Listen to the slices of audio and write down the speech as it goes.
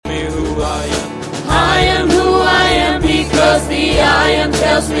who I am. I am who I am because the I am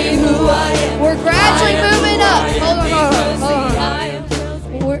tells me who I am. We're gradually moving up. Hold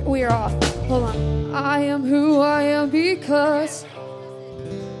on. We are off. Hold on. I am who I am because.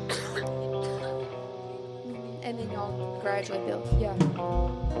 And then y'all gradually build. Yeah.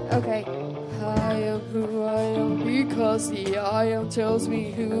 Okay. I am who I am because the I am tells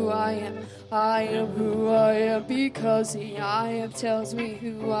me who I am. I am who I am because the I am tells me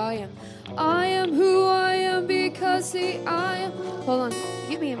who I am. I am who I am because the I am. Hold on.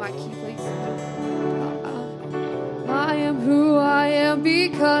 Get me in my key, please. I am who I am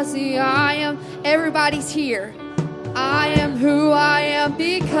because the I am. Everybody's here. I am who I am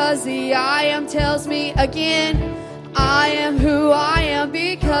because the I am tells me again. I am who I am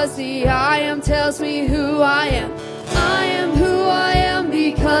because the I am tells me who I am. I am who I am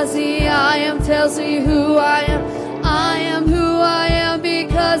because the I am tells me who I am. I am who I am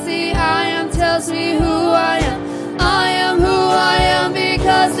because the I am tells me who I am. I am who I am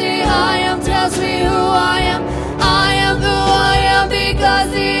because the I am tells me who I am. I am who I am because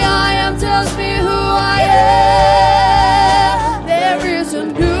the I am tells me who I am. There is a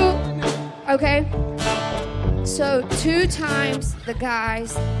new. Okay. So 2 times the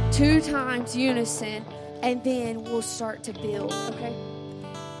guys, 2 times unison, and then we'll start to build, okay?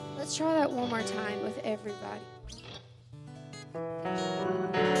 Let's try that one more time with everybody.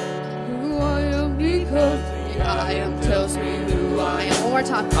 Who I am because the I am tells me who I am. One more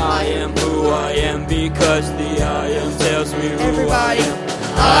time. I am who I am because the I am tells me who Everybody. I am.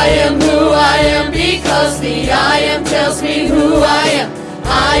 I am who I am because the I am tells me who I am.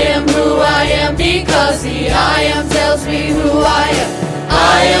 I am who I am because the I am tells me who I am.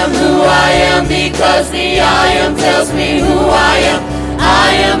 I am who I am because the I am tells me who I am.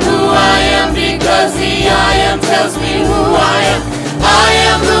 I am who I am because the I am tells me who I am. I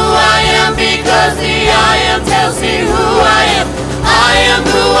am who I am because the I am tells me who I am. I am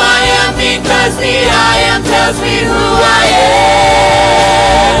who I am because the I am tells me who I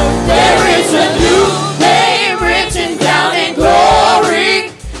am. There is a new name written down in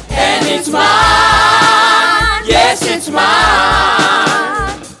glory, and it's mine. Yes, it's mine.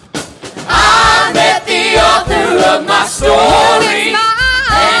 I met the author of my story,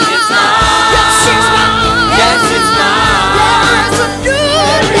 and it's mine. Yes, it's mine. Yes, it's mine.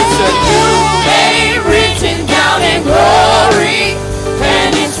 There is a new name written down in glory,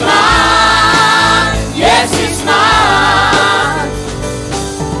 and it's mine. Yes, it's mine.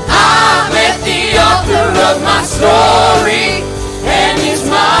 I met the author of my story, and it's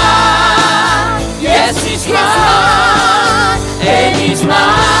mine. Yes, it's mine. And it's mine.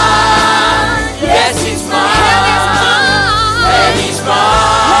 Yes, it's mine. And it's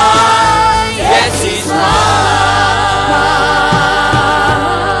mine. Yes, it's mine.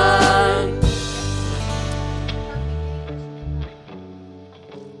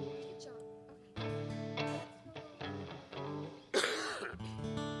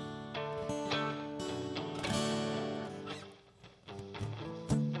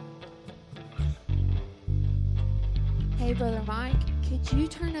 Hey, Brother Mike, could you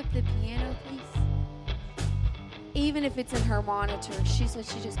turn up the piano, please? Even if it's in her monitor. She said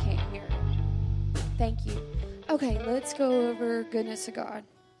she just can't hear it. Thank you. Okay, let's go over goodness of God.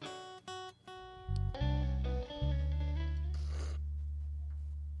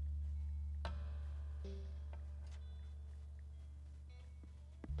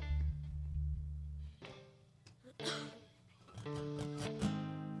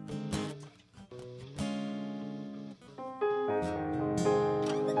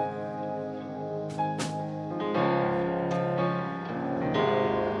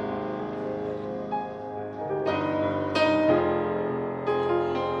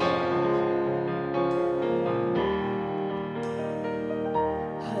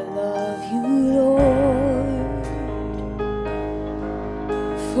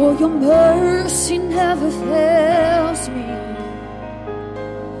 For your mercy never fails me.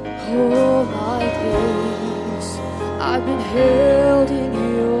 All my days I've been held in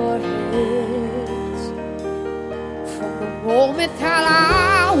your hands. From the moment that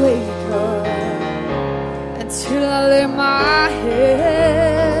I wake up until I lay my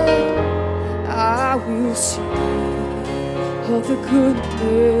head, I will sing of the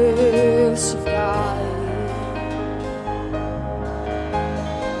goodness of God.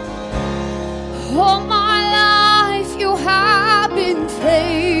 All my life you have been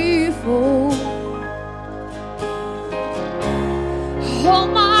faithful. All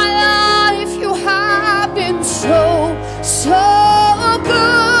my life you have been so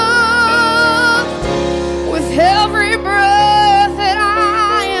good. With every breath that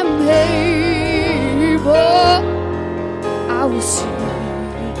I am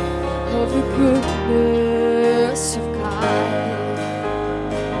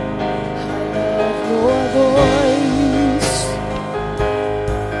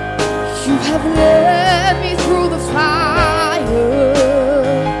have led me through the fire.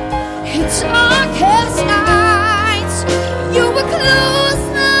 In darkest nights, you were close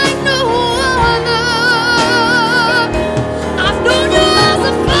like no other. I've known you as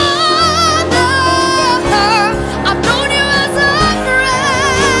a father. I've known you as a friend.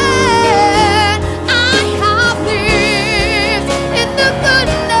 I have lived in the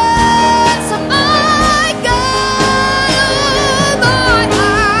goodness of my God.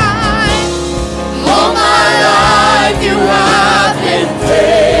 All my life you have been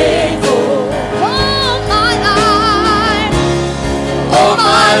faithful. All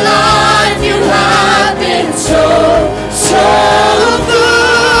my life you have been so, so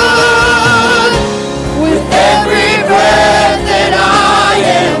good. With every breath that I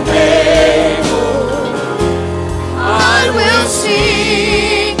am able, I will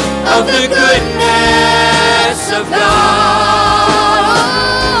sing of the goodness of God.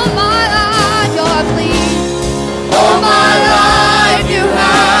 All my life you're clean. All my life you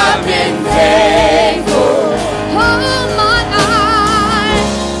have been faithful.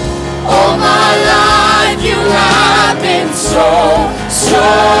 All my life you have been so, so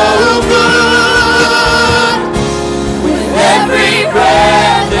good. With every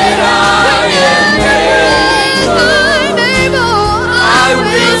breath that I am able, I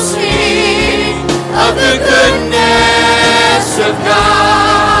will sing of the goodness of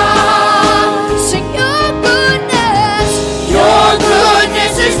God. Sing your goodness. Your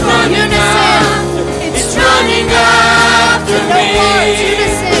goodness is running after. It's running after me.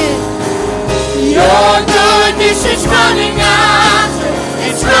 Your goodness is running after.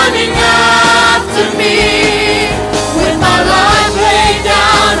 It's running after me. With my life laid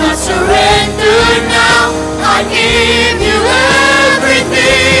down, I surrender now. I give you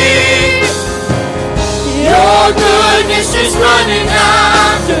everything. Your goodness is running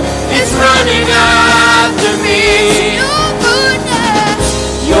after. It's running after me.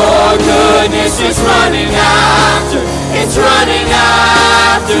 Your goodness is running after. It's running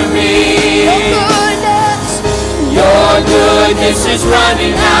after me. Your goodness is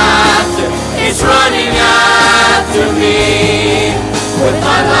running after. It's running after me. With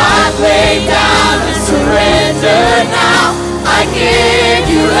my life laid down and surrender now, I give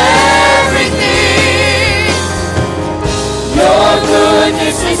you everything. Your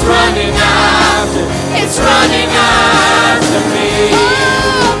goodness is running after. It's running after me.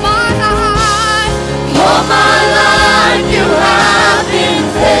 All my life you have been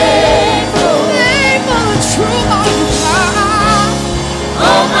faithful. Faithful and true are you, God.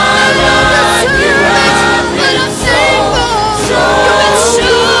 All my life you have been so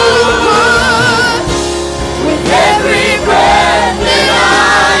good. With every breath that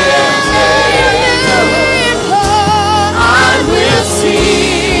I am able, I will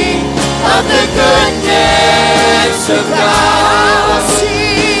sing of the goodness of God.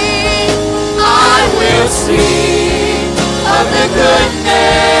 I will sing of the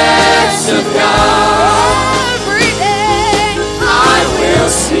goodness of God. Every day I will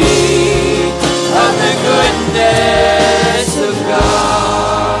sing of the goodness of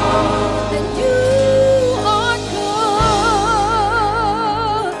God. And you are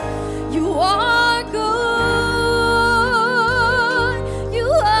good. You are good. You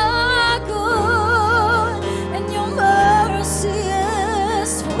are good. And your mercy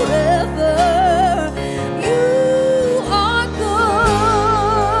is forever. You are good.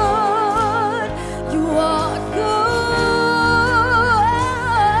 You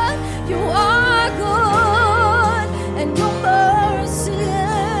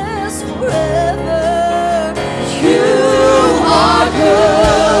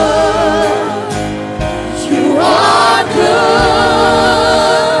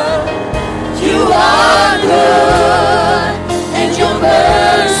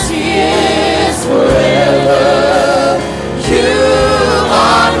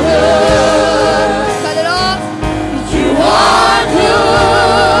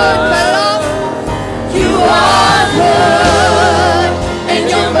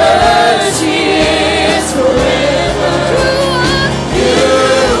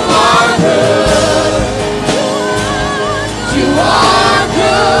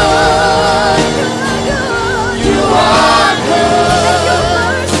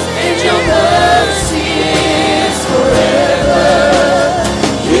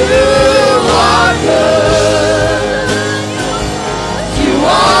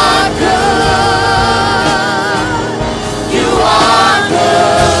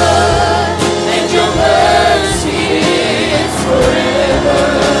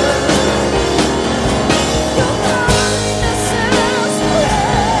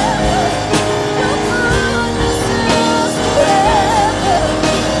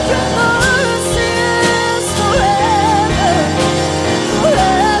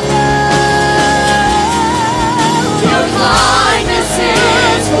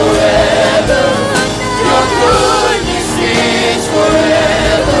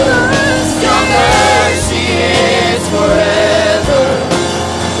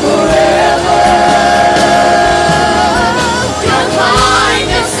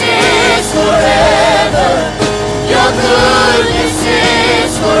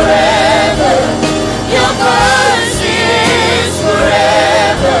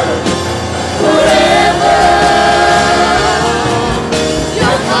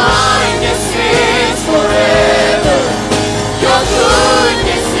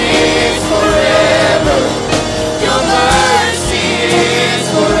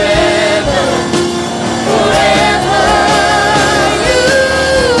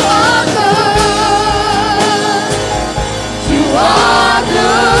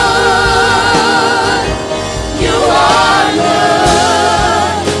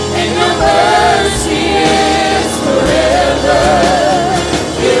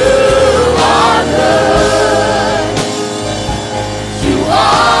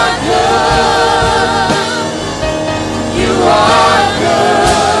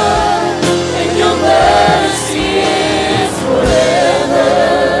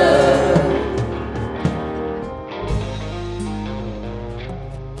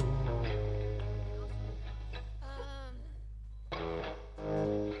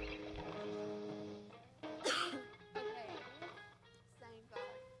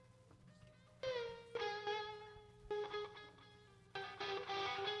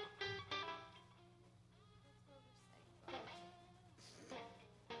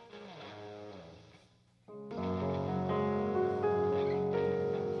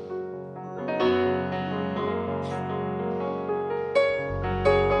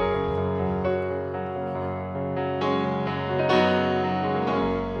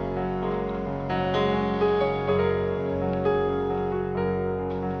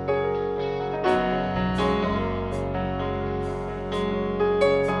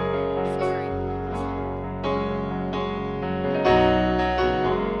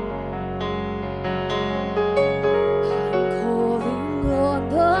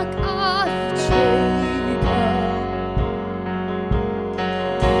God of Jacob.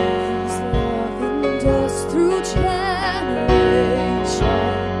 He's loving us through generations.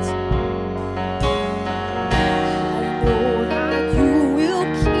 I know that you will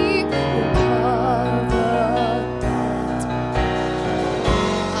keep your covenant.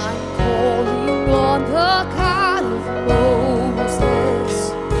 I'm calling on the God of Moses,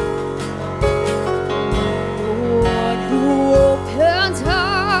 the one who opened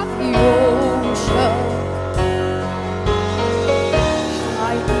up the ocean.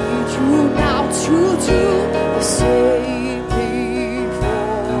 I need you now to do the same thing for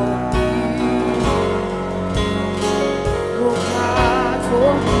me. Oh God,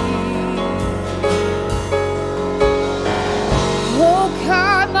 for me. Oh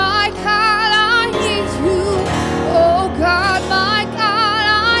God, my God, I need you. Oh God, my God,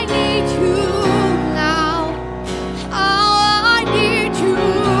 I need you now. Oh, I need you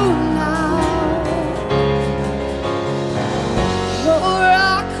now. Oh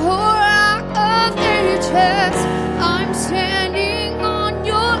rock of ages, I'm standing on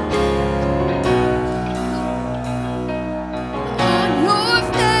your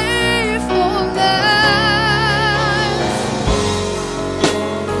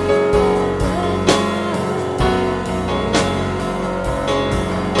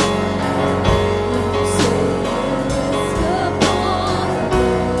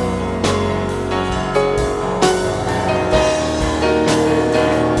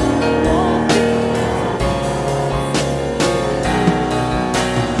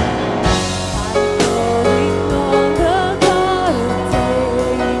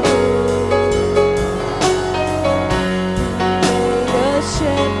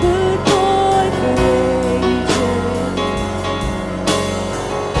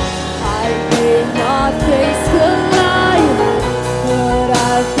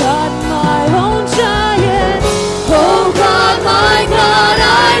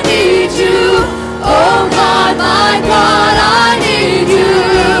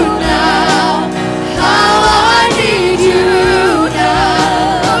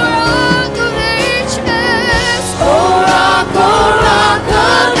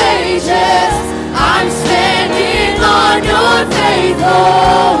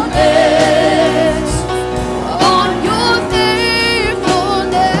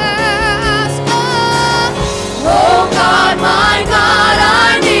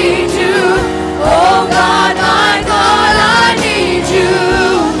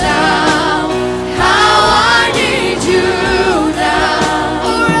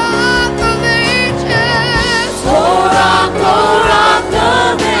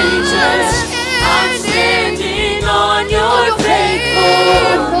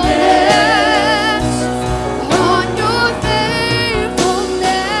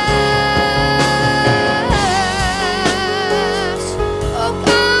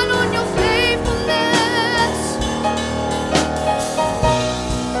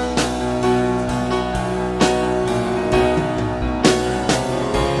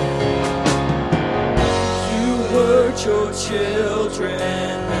your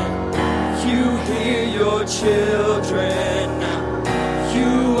children. You hear your children.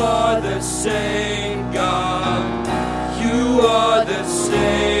 You are the same God. You are the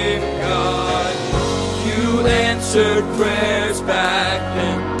same God. You answered prayers back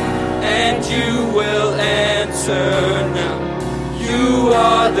then, and you will answer now. You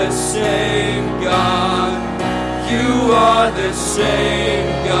are the same God. You are the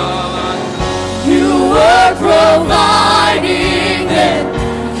same God. You were providing then,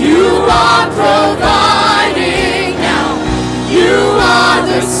 you are providing now. You are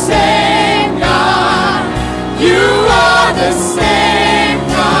the same God. You are the same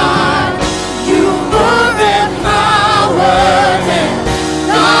God. You move in power then,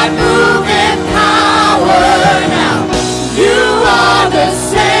 God move in power now. You are the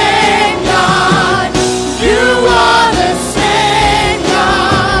same God. You are the same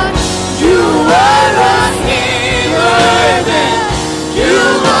God. You were a healer then, you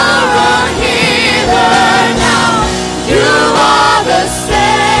are a healer.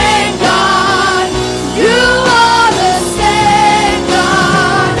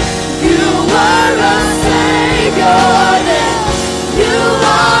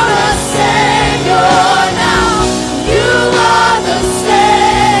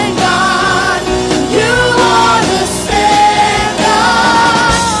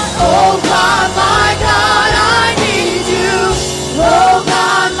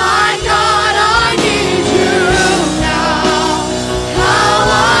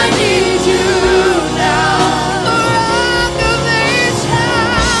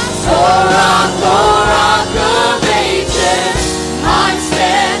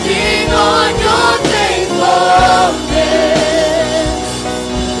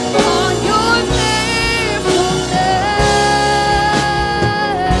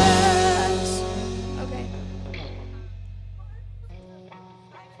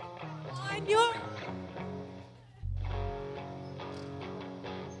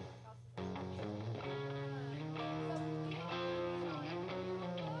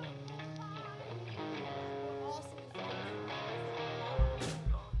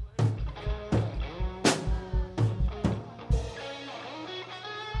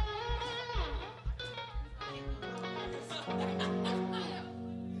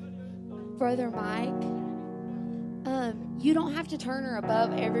 Brother Mike, you don't have to turn her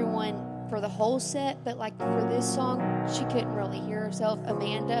above everyone for the whole set, but like for this song, she couldn't really hear herself.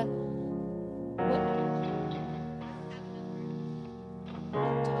 Amanda,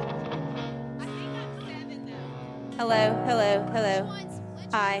 Hello.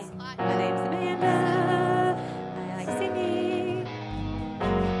 Hi, my name's Amanda. I like singing.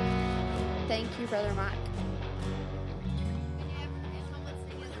 Thank you, Brother Mike.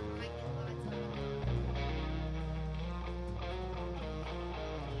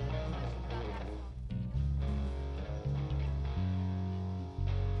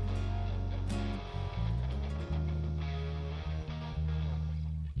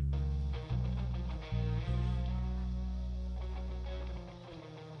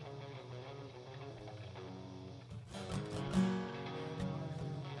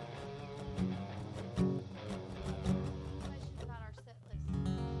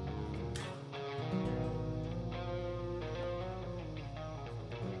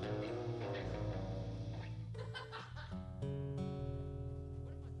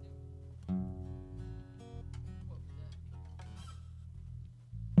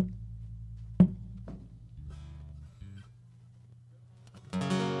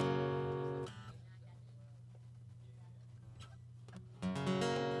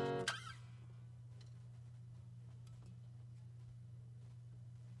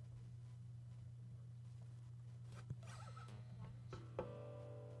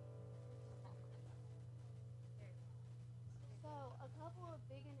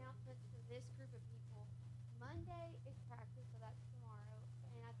 Big announcements for this group of people. Monday is practice, so that's tomorrow,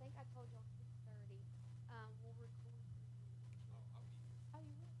 and I think I told y'all 6:30. We'll record. Oh,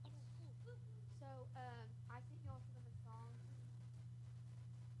 you will? Okay, cool. So I sent y'all some of the songs.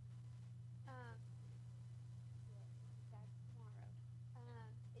 Yeah, that's tomorrow.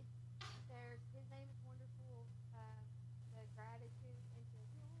 There's His Name is Wonderful. The gratitude and the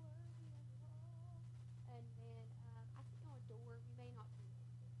You're worthy of it all. And then I sent y'all a door. We may not do it.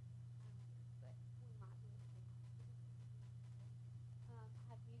 But we might do it. I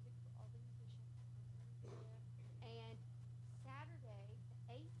have music for all the musicians there. And Saturday,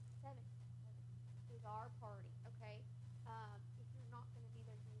 the 8th, 7th, is our party, okay? If you're not going to be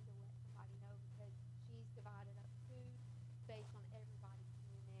there, you need to let somebody know because she's divided up food based on everybody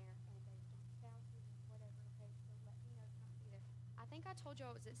being there and based on spouses and whatever, okay? So let me know if you're not going to be there. I think I told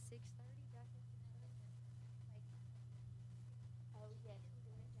y'all it was at 6:30. Did I say 6:30? Oh, yes, we're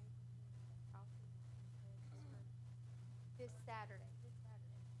doing it James. I'll see you this Saturday.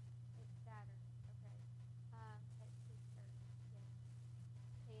 It's Saturday, okay? At 6:30, yes.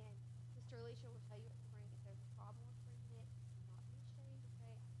 And Sister Alicia will tell you what to bring. If there's a problem with bringing it, do not be ashamed,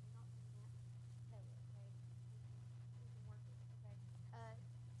 okay? I cannot bring that. Tell it, okay? We can work with it, okay?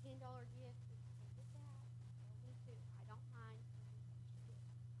 $10 gift, if you can get that, tell me too. I don't mind bringing extra gifts.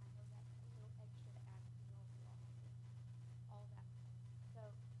 I know that's a little extra to ask you all. We all have this, all that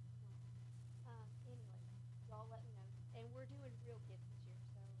stuff. So, anyway, y'all let me know. And we're doing real gifts this year,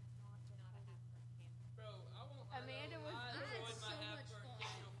 so it's not just Amanda was enjoyed my half-burnt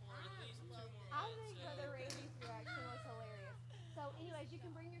candle for at least 2 more months. I think Brother Randy's reaction was hilarious. So, anyways, you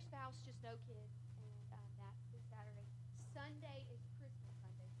can bring your spouse, just no kids, and that's this Saturday. Sunday is Christmas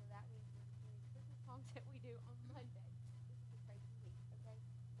Sunday, so that means we're doing Christmas songs that we do on Monday. This is a crazy week, okay?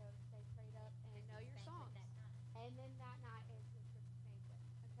 So stay prayed up and know your songs. And then that night is the Christmas banquet,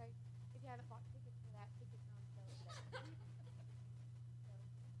 okay? If you haven't bought tickets for that, tickets are on sale today. So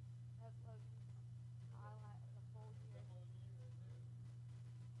that's Logan. Highlight of the whole year.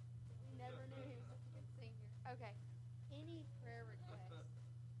 We never knew he was such a good singer. Okay. Any prayer requests?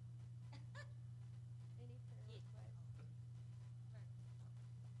 Any prayer requests? Okay.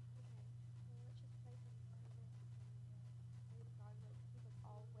 Well, let's just pray for the president and pray that God will keep us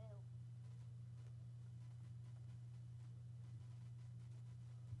all well.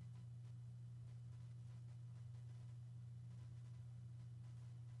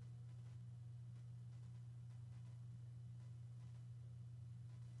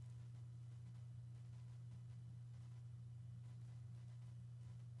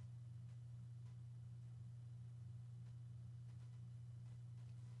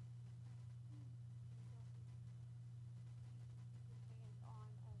 Hands on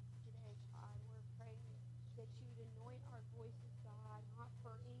us today, God. We're praying that you'd anoint our voices, God, not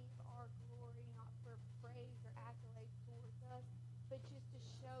for any of our glory, not for praise or accolades towards us, but just to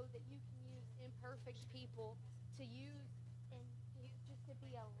show that you can use imperfect people to use and just to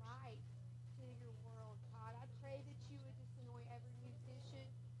be a light to your world, God. I pray that you would just anoint every musician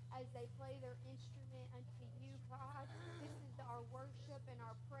as they play their instrument unto you, God. This is our worship and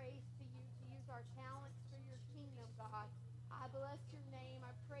our praise to you our talents for your kingdom, God. I bless your name.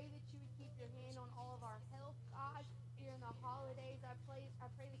 I pray that you would keep your hand on all of our health, God. During the holidays, I pray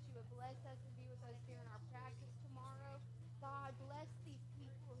that you would bless us and be with us during our practice tomorrow. God, bless these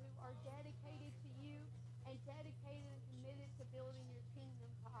people who are dedicated to you and dedicated and committed to building your kingdom,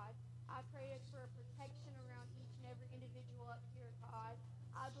 God. I pray for a protection around each and every individual up here, God.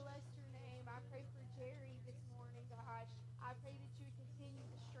 I bless your name. I pray for Jerry this morning, God. I pray that you would continue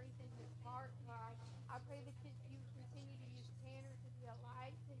to strengthen his heart, God. I pray that you would continue to use Tanner to be a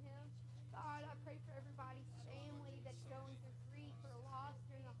light to him. God, I pray for everybody's family that's going through grief or loss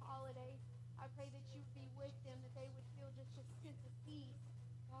during the holidays. I pray that you would be with them, that they would feel just a sense of peace,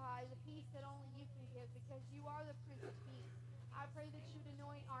 God, the peace that only you can give, because you are the Prince of Peace. I pray that you would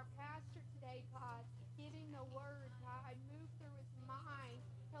anoint our pastor today, God. Give him the word, God. Move through his mind.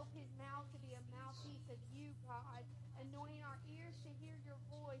 Help his mouth to be a mouthpiece of you, God. Anoint our ears to hear your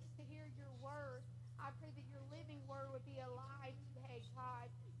voice, to hear your word. I pray that your living word would be alive today, God.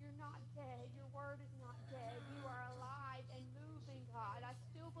 You're not dead. Your word is not dead. You are alive and moving, God. I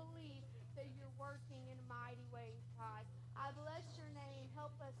still believe that you're working in mighty ways, God. I bless your name.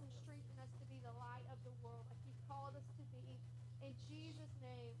 Help us and strengthen us to be the light of the world like you've called us to be. In Jesus'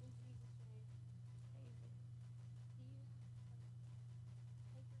 name, amen. Do you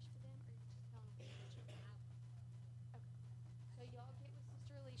have papers for them, or are you just telling them? Okay. So y'all get with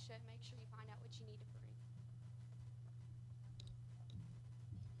Sister Alicia and make sure you find out what you need to bring.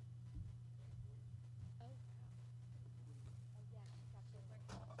 Oh, wow. Oh, yeah, she's got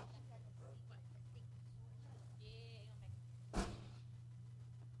to see.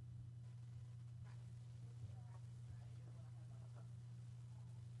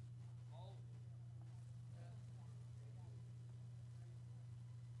 Yeah, you'll make it.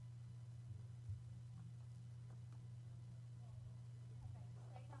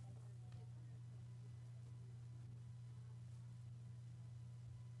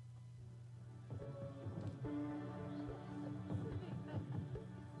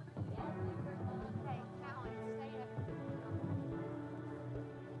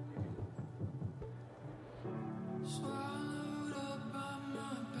 Swallowed up by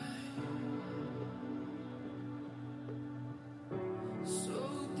my pain,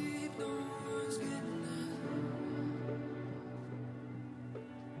 so deep no one's getting in,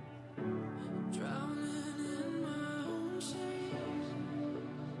 drowning in my own shame.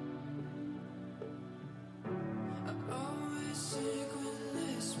 I always sink when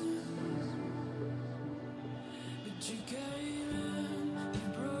this one, but you came in, you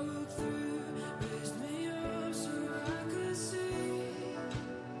broke through, raised me up so I could see.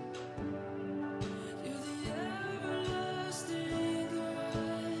 You're the everlasting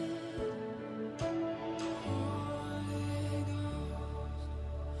God.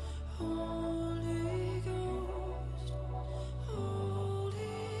 Holy Ghost,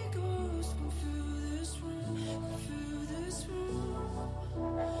 Holy Ghost, come fill this room, come fill this room.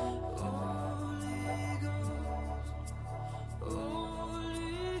 Holy Ghost,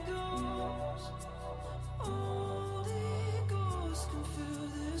 Holy Ghost, Holy Ghost, come fill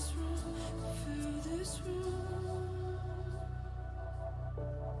this room, come fill this room.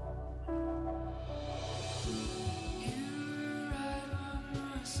 You were right by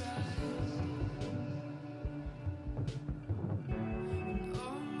my side.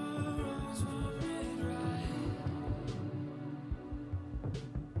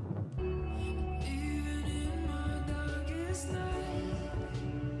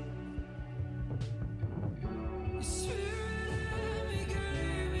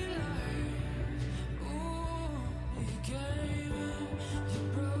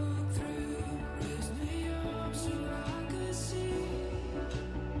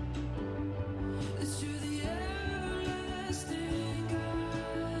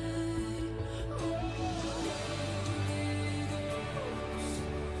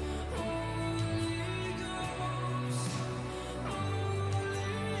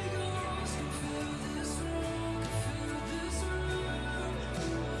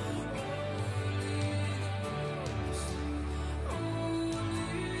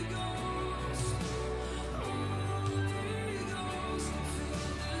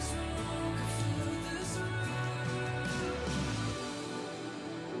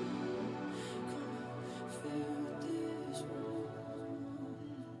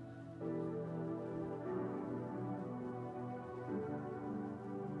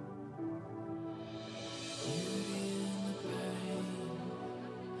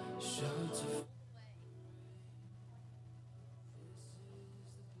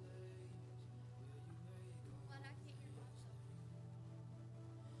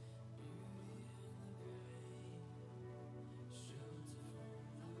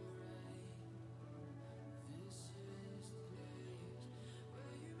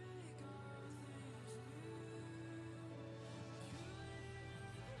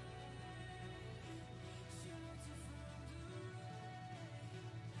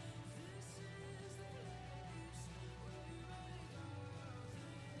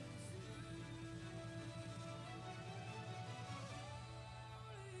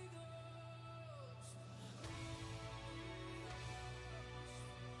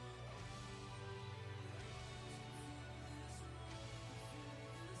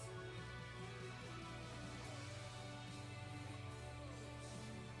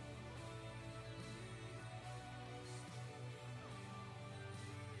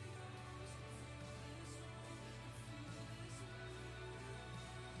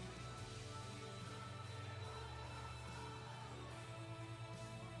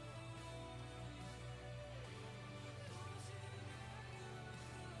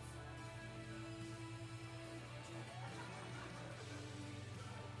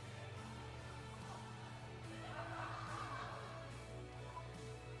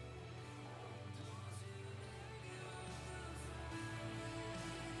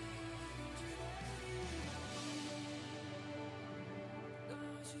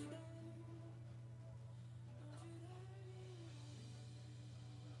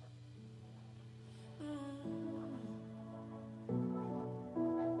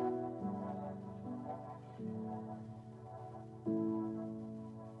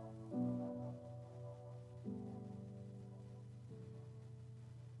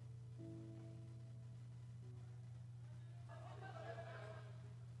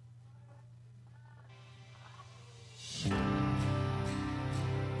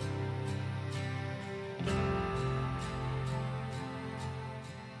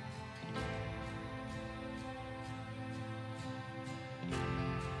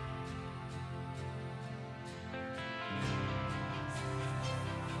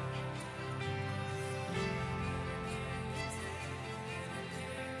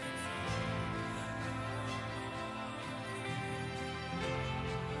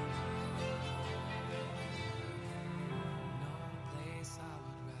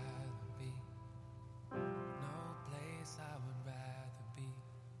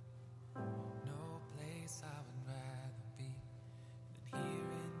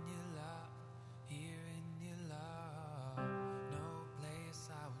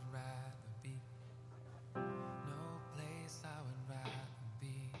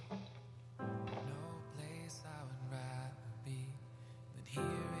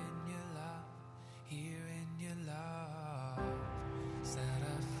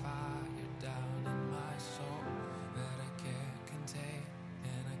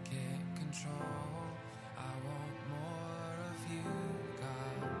 control. I want more of you,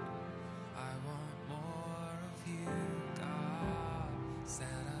 God. I want more of you, God. Set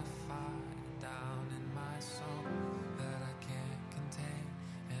a fire down in my soul that I can't contain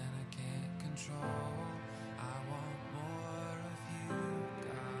and I can't control. I want more of you,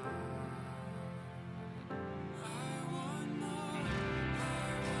 God. I want more. I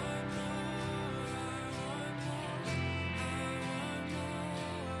want more. I want more. I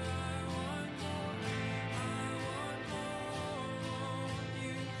want more. I want more. I want more of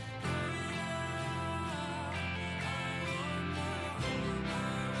you.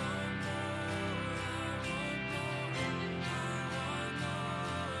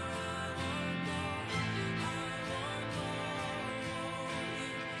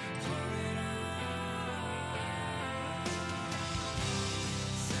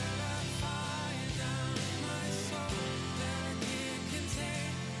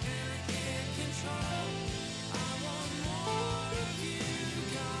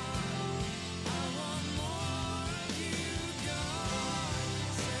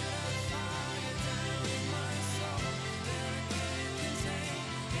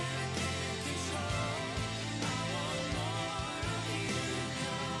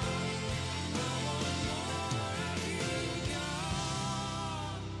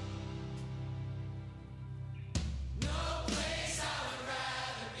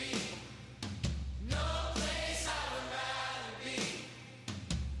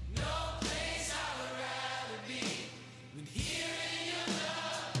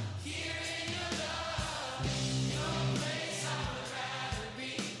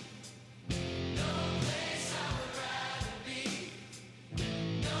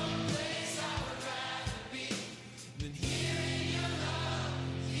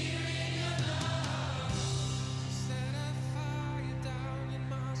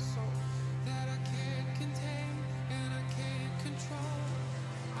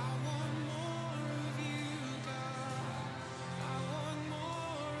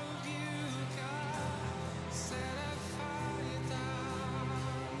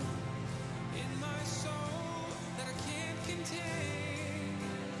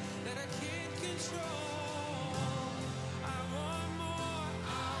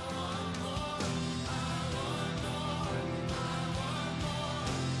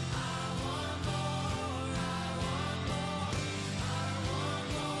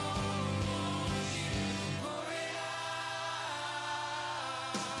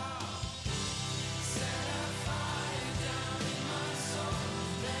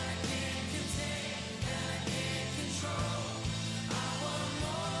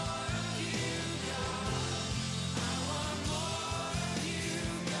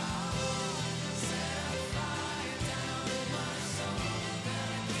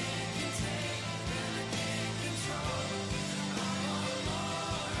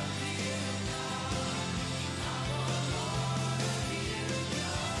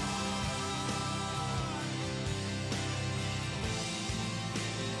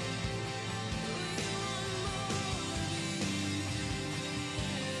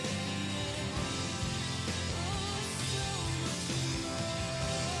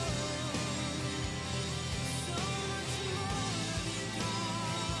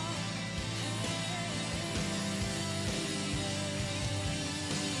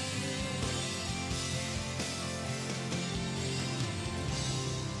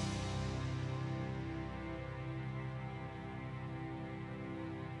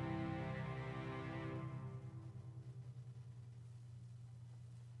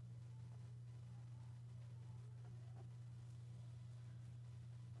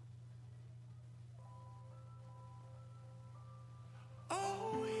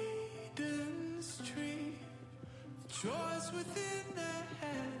 Choice within their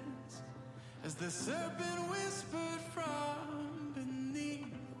hands as the serpent whispered from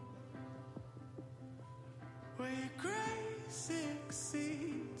beneath, where your grace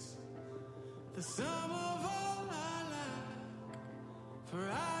exceeds the sum of all I lack. For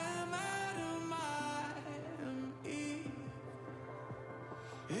I am Adam, I am Eve.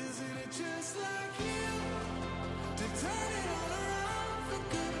 Isn't it just like you to turn it all around for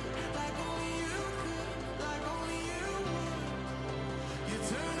good, like only you could, like only you would? You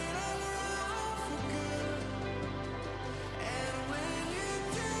turn it all around for good, and when you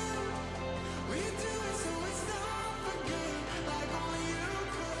do, we do it so it's not for good, like only you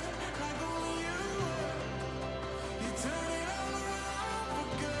could, like only you would. You turn it all around for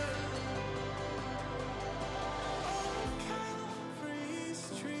good. Oh, Calvary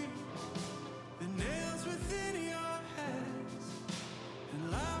Street, the nails within your hands, and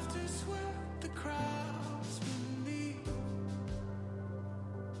love crowds beneath,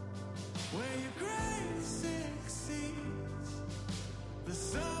 where your grace exceeds the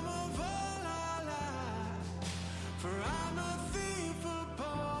sum of all our life. For I'm a thief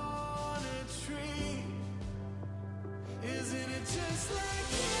upon a tree. Isn't it just like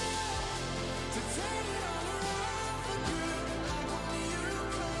you to turn it all around for good, like only you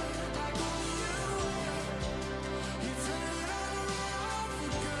could, like only you would? You turn it all around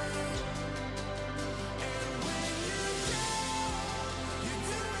for good, and when you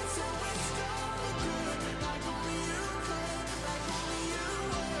do it so it's done for good, like only you could, like only you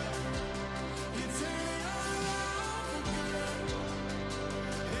would. You turn it all around for good.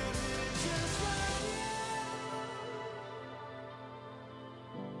 Isn't it just like you?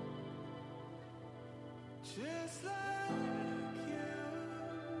 Just like you.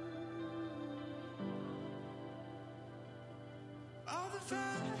 All the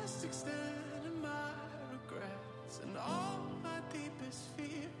vast extent of my regrets and all my deepest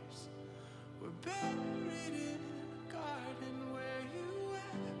fears were buried in a garden where you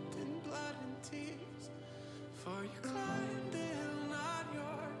wept in blood and tears. For you climbed the hill not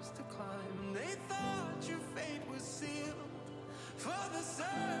yours to climb, and they thought your fate was sealed. For the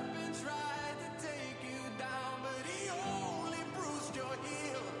serpent tried to take you down, but he only bruised your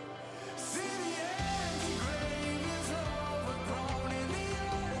heel. See, the empty grave is overgrown and the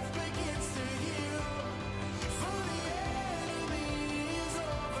earth begins to heal. For the enemy is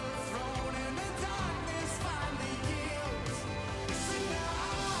overthrown and the darkness finally yields. See, now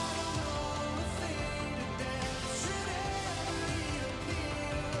I don't know a thing to death should ever lead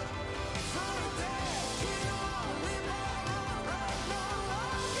appeal. For death can only right no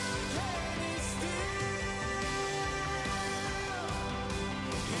longer can it still.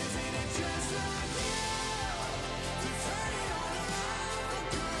 Isn't it just like you to turn it all around for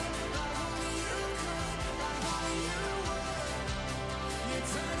good, like only you could, like only you would? You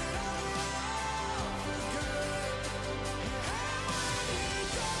turn it all around for good, and when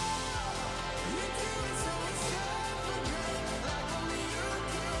you do it so it's done for good, like only you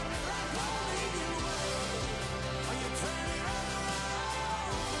could, like only you would. Oh, you turn it all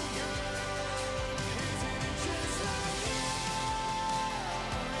around for good. Isn't it just like you?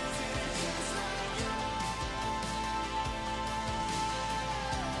 Isn't it just like you?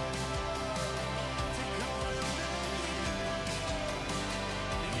 To go and make it good.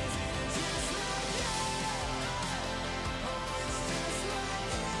 Isn't it just like you? Oh, it's just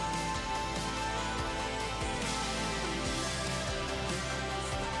like you.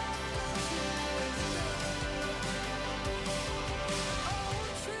 Oh,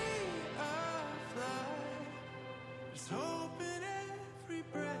 tree of life, there's hope in every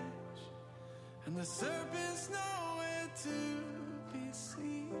branch, and the serpent's nowhere to be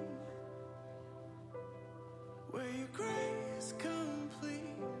seen. Where your grace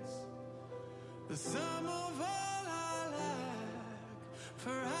completes the sum of all I lack,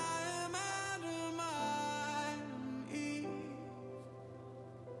 for I am Adam, I am Eve,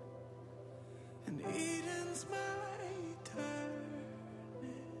 and Eden's my eternity.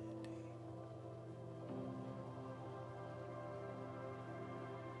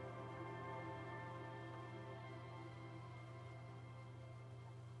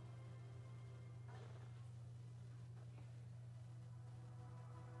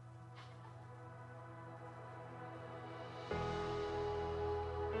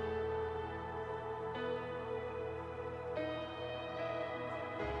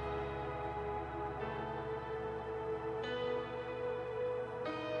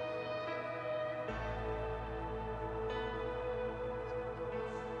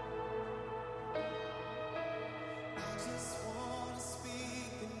 I just want to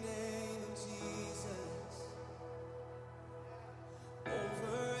speak the name of Jesus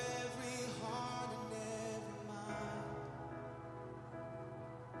over every heart and every mind.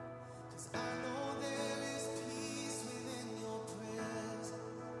 'Cause I know there is peace within your presence.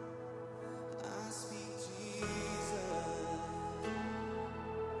 I speak Jesus.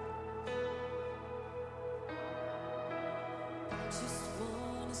 I just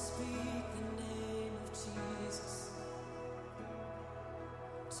want to speak the name of Jesus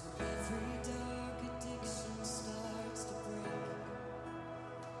till every dark addiction starts to break,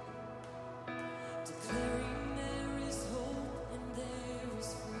 declaring there is hope and there is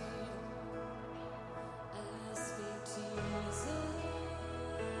freedom. I speak Jesus.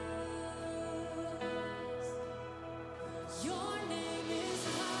 Your name is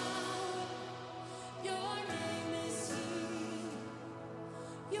power. Your name is healing.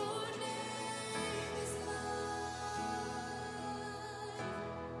 Your name is life.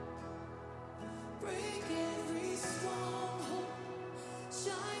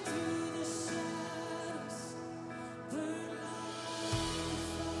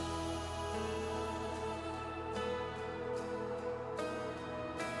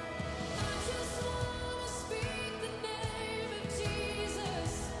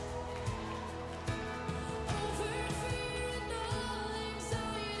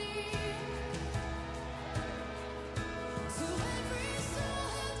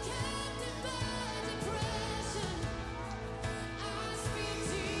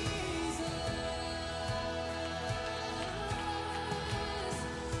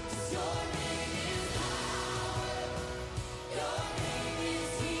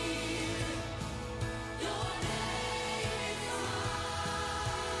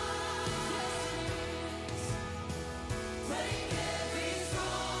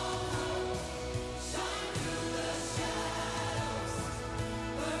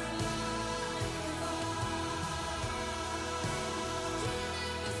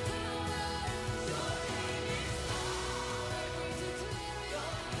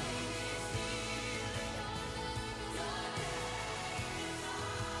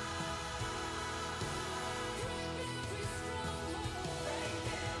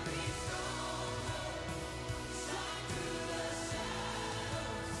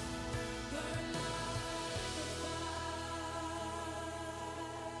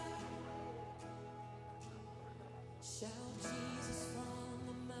 Shout Jesus from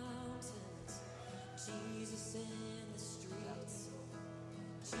the mountains, Jesus in the streets,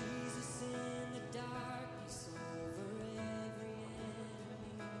 Jesus in the darkness over every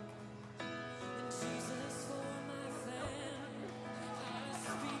enemy, and Jesus for my family. I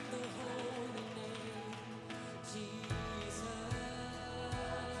speak the holy name, Jesus.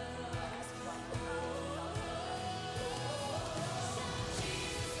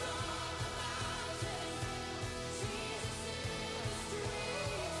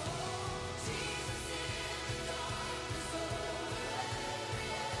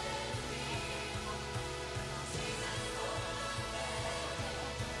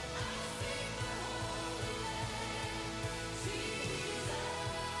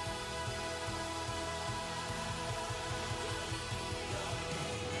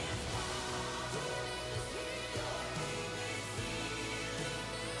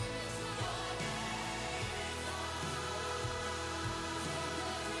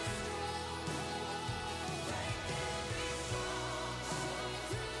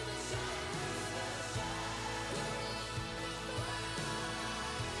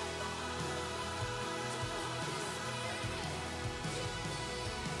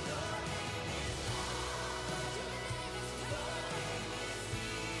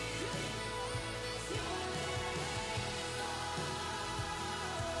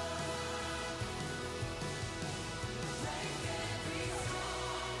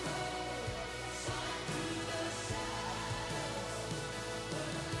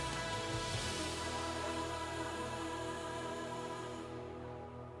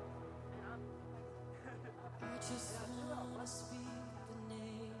 I just want to speak the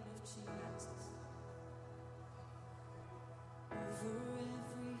name of Jesus over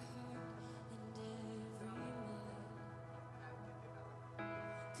every heart and every mind,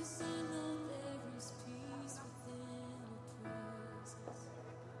 'cause I know there is peace within your presence.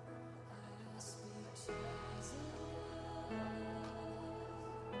 I speak Jesus.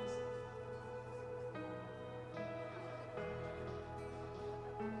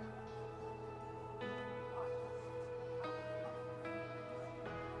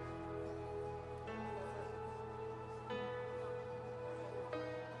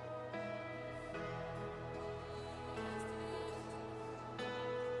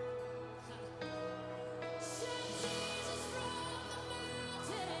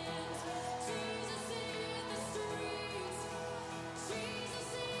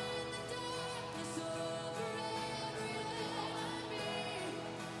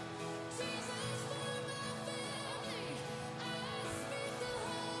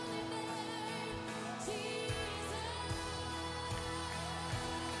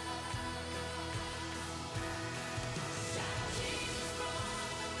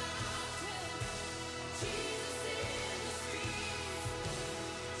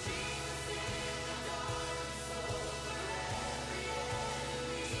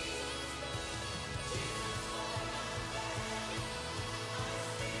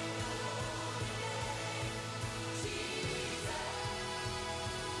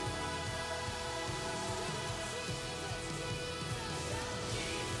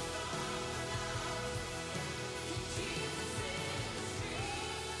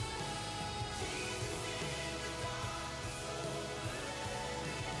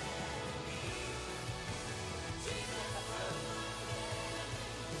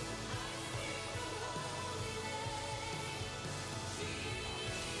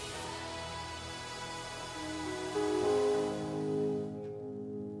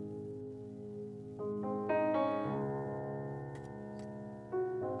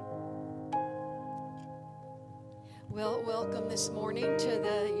 Well, welcome this morning to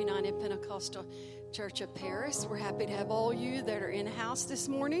the United Pentecostal Church of Paris. We're happy to have all you that are in house this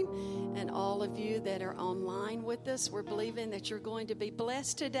morning and all of you that are online with us. We're believing that you're going to be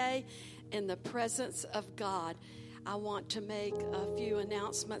blessed today in the presence of God. I want to make a few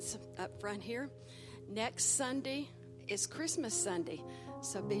announcements up front here. Next Sunday is Christmas Sunday,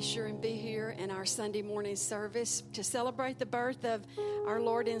 so be sure and be here in our Sunday morning service to celebrate the birth of our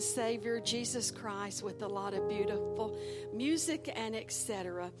Lord and Savior, Jesus Christ, with a lot of beautiful music and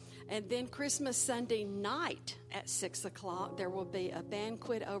etc. And then Christmas Sunday night at 6 o'clock, there will be a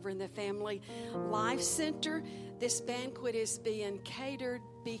banquet over in the Family Life Center. This banquet is being catered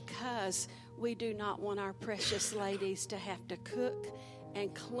because we do not want our precious ladies to have to cook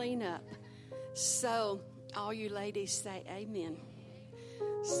and clean up. So all you ladies say amen.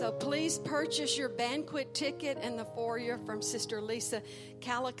 So please purchase your banquet ticket in the foyer from Sister Lisa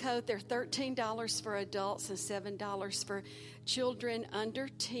Calico. They're $13 for adults and $7 for children under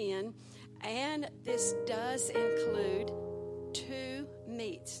 10. And this does include 2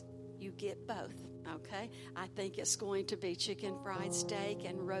 meats. You get both, okay? I think it's going to be chicken fried steak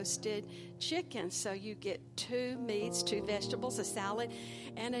and roasted chicken. So you get 2 meats, 2 vegetables, a salad,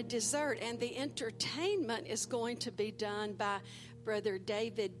 and a dessert. And the entertainment is going to be done by Brother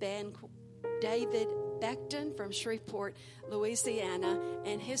David Beckton from Shreveport, Louisiana,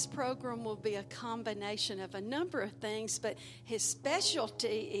 and his program will be a combination of a number of things, but his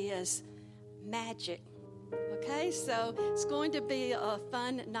specialty is magic. Okay, so it's going to be a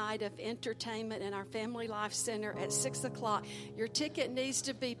fun night of entertainment in our Family Life Center at 6 o'clock. Your ticket needs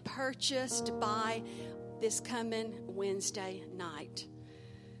to be purchased by this coming Wednesday night,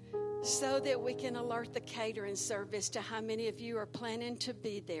 so that we can alert the catering service to how many of you are planning to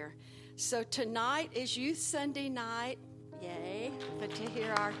be there. So tonight is Youth Sunday night. Yay, but to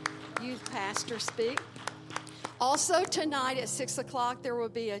hear our youth pastor speak. Also tonight at 6 o'clock, there will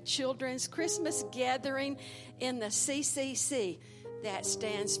be a children's Christmas gathering in the CCC. That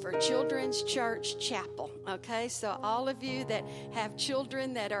stands for Children's Church Chapel. Okay, so all of you that have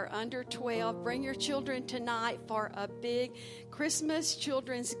children that are under 12, bring your children tonight for a big Christmas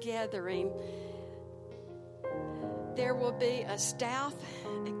children's gathering. There will be a staff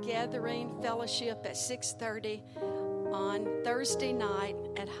gathering fellowship at 6:30 on Thursday night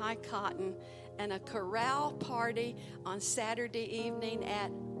at High Cotton, and a chorale party on Saturday evening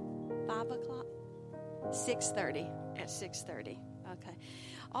at 5 o'clock? 6:30, at 6:30. Okay.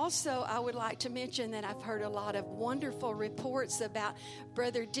 Also, I would like to mention that I've heard a lot of wonderful reports about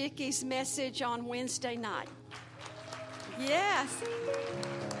Brother Dickey's message on Wednesday night. Yes.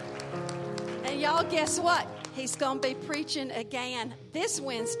 And y'all, guess what? He's going to be preaching again this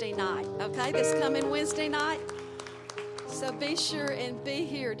Wednesday night, okay? This coming Wednesday night. So be sure and be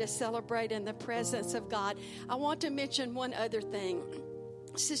here to celebrate in the presence of God. I want to mention one other thing.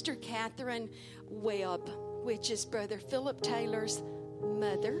 Sister Catherine Webb, which is Brother Philip Taylor's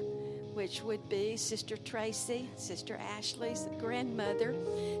mother, which would be Sister Tracy, Sister Ashley's grandmother.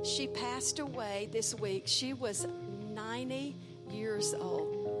 She passed away this week. She was 90 years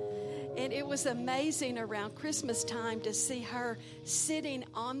old. And it was amazing around Christmas time to see her sitting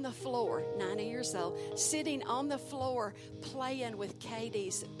on the floor, 90 years old, sitting on the floor playing with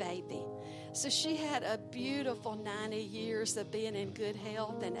Katie's baby. So she had a beautiful 90 years of being in good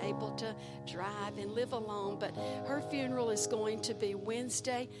health and able to drive and live alone. But her funeral is going to be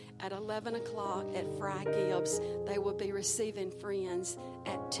Wednesday at 11 o'clock at Fry Gibbs. They will be receiving friends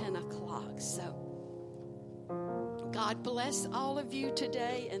at 10 o'clock. So God bless all of you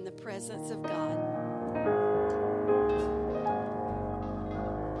today in the presence of God.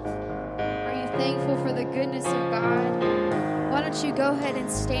 Are you thankful for the goodness of God? Why don't you go ahead and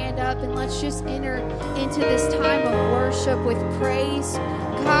stand up and let's just enter into this time of worship with praise.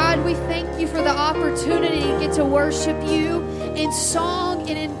 God, we thank you for the opportunity to get to worship you in song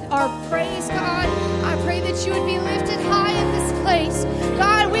and in our praise, God. I pray that you would be lifted high in this place.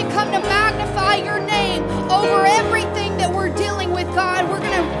 God, we come to magnify your name over everything that we're dealing with, God. We're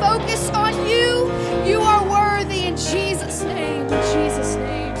going to focus on you. You are worthy in Jesus' name. In Jesus'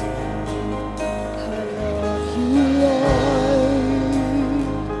 name. I love you, Lord,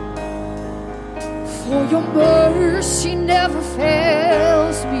 for your mercy never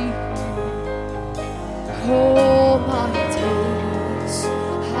fails me. All my days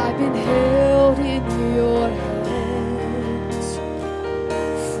I've been held in your hands.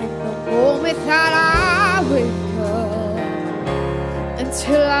 From the moment that I wake up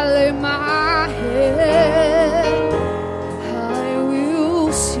until I lay my head, I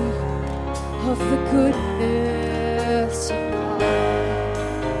will sing of the goodness of God.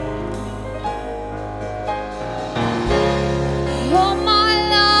 All my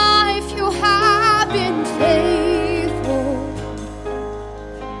life you have been faithful.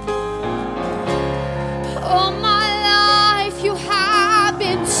 All my life you have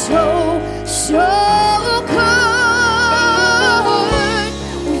been so good.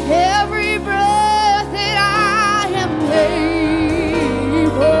 With every breath that I am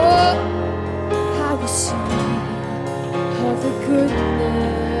able, I will sing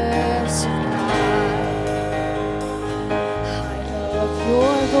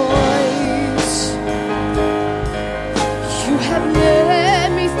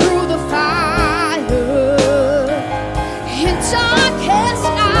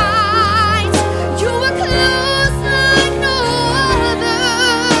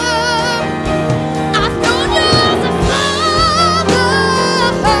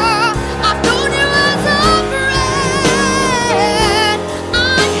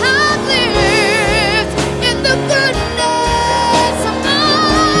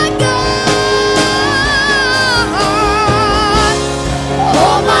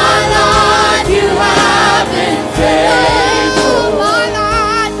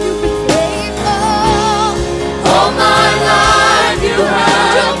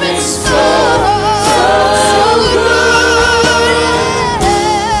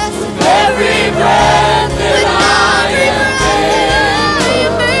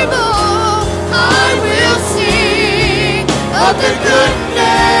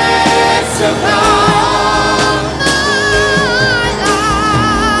goodness of God.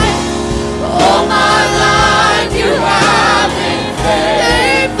 All my life you have been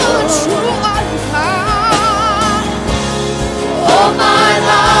faithful and true. All my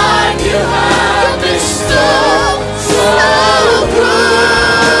life you have been so good.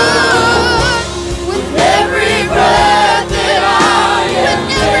 With every breath that I am,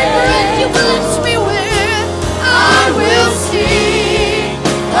 every breath you bless me with, I will sing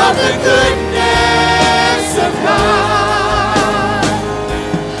of the goodness of God.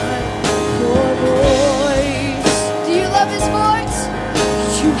 Your voice. Do you love his voice?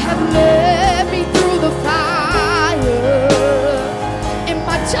 You have led me through the fire. In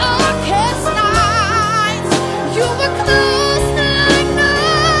my darkest nights, you were close like no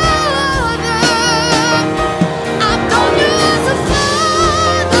other. I've known you as a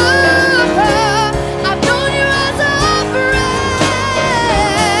father. I've known you as a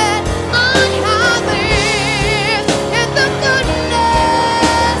friend. I have lived in the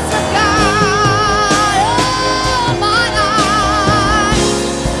goodness of God.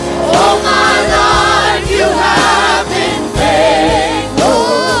 All my life you have been faithful.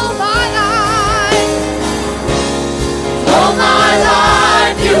 All my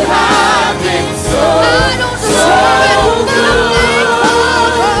life you have been so good.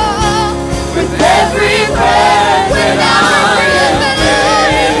 With every breath that I am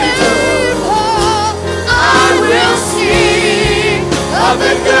able, I will sing of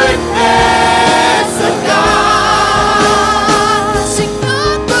the goodness of God. Sing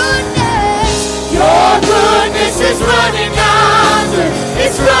your goodness. Your goodness is running after,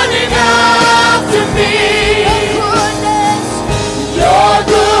 it's running after me. Your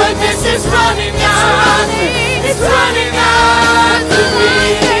goodness is running after, it's running after me.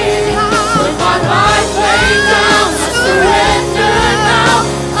 With my life laid down, I surrender now.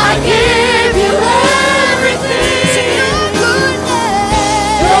 I give you everything.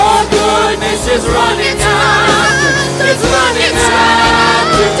 Your goodness is running after, it's running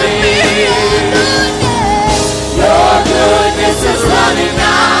after me. Your goodness is running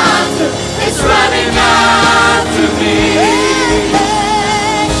after, it's running after me.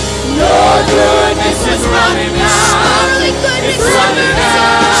 Your goodness is running after, it's running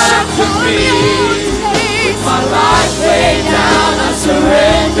after me. With my life laid down, I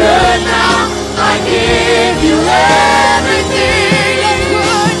surrender now. I give you everything.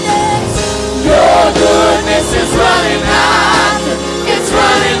 Your goodness is running after, it's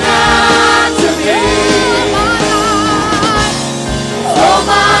running after me. All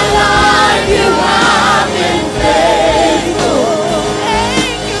my life you have been faithful.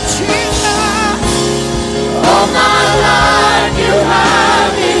 All my life you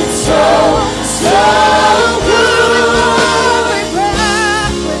have been so good.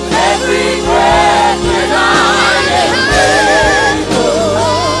 With every breath that I am able,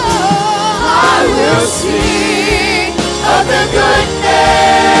 I will sing of the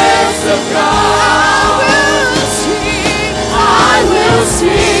goodness of God. I will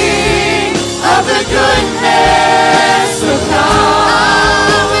sing of the goodness of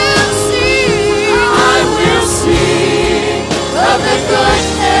God. I will sing of the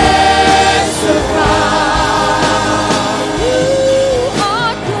goodness of God.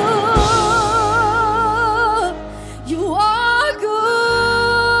 You are good.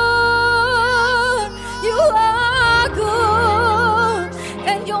 You are good.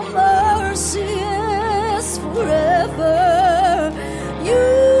 And your mercy is forever.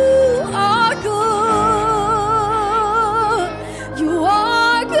 You are good.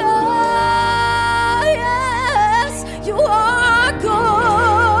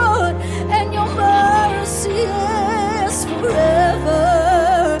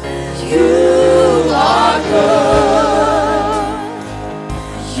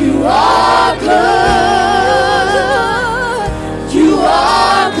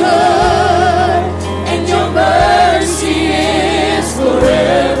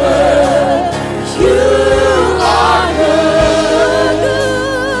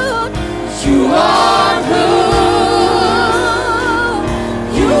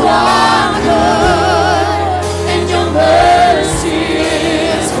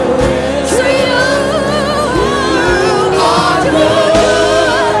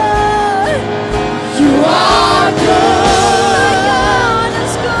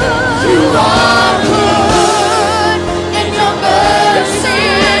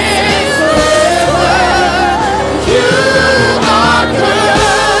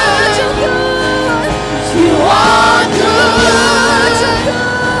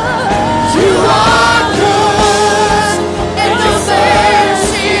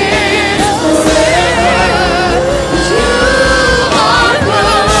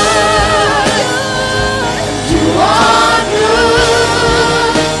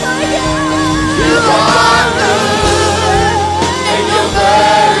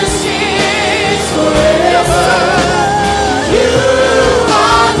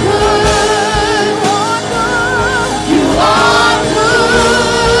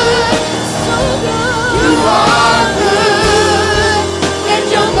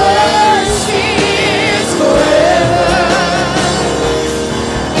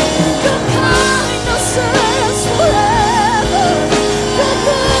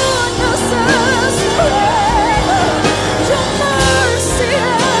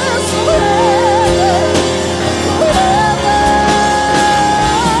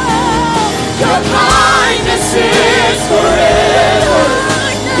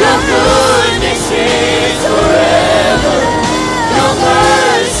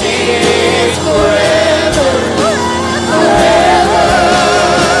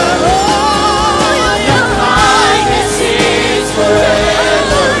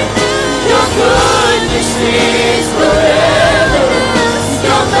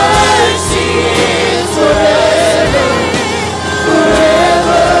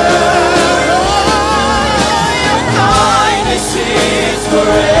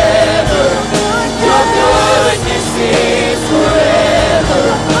 forever. Your goodness is forever.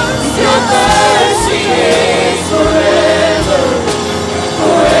 Your mercy is forever.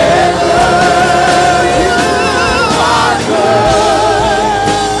 Forever. You are good.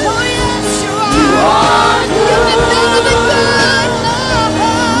 Oh, yes, you are. You are good. You've been better than good.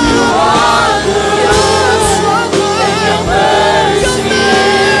 You are good. You're so good. And your mercy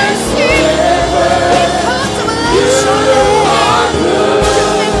is forever. We've come to bless You your are name. good.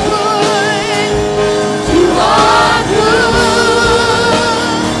 You've been good. You are good.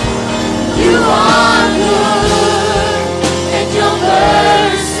 You are good. And your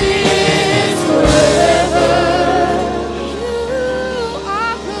mercy is forever. You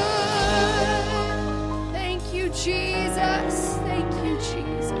are good. Thank you, Jesus. Thank you,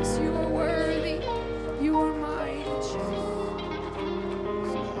 Jesus. You are worthy. You are mighty.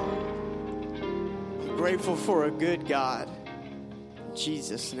 Grateful for a good God. In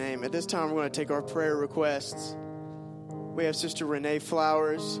Jesus' name. At this time, we're going to take our prayer requests. We have Sister Renee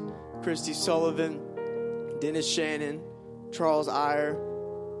Flowers, Christy Sullivan, Dennis Shannon, Charles Iyer,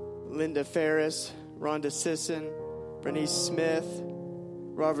 Linda Ferris, Rhonda Sisson, Bernice Smith,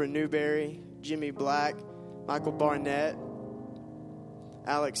 Robert Newberry, Jimmy Black, Michael Barnett,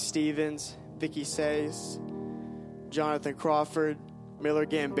 Alex Stevens, Vicky Says, Jonathan Crawford, Miller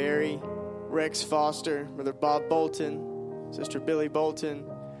Gambari, Rex Foster, Brother Bob Bolton, Sister Billy Bolton,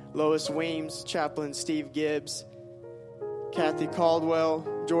 Lois Weems, Chaplain Steve Gibbs, Kathy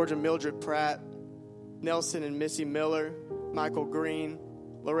Caldwell, Georgia Mildred Pratt, Nelson and Missy Miller, Michael Green,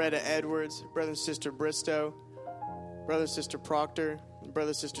 Loretta Edwards, Brother and Sister Bristow, Brother and Sister Proctor, and Brother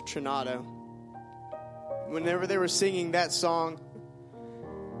and Sister Trinado. Whenever they were singing that song,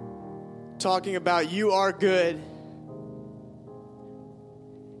 talking about you are good,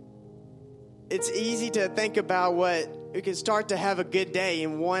 it's easy to think about what we can start to have a good day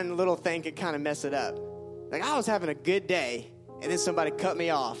and one little thing could kind of mess it up. Like, I was having a good day and then somebody cut me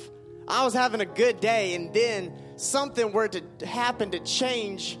off. I was having a good day and then something were to happen to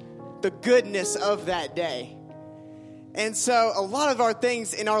change the goodness of that day. And so a lot of our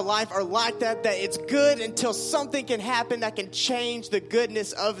things in our life are like that it's good until something can happen that can change the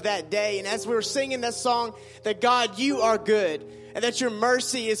goodness of that day. And as we were singing that song, that God, you are good, and that your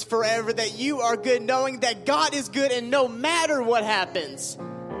mercy is forever, that you are good, knowing that God is good, and no matter what happens,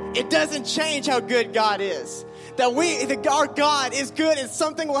 it doesn't change how good God is. That our God is good, and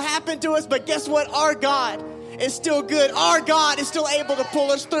something will happen to us, but guess what? Our God is still good. Our God is still able to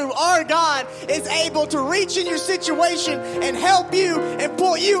pull us through. Our God is able to reach in your situation and help you and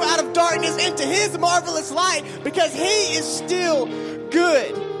pull you out of darkness into His marvelous light, because He is still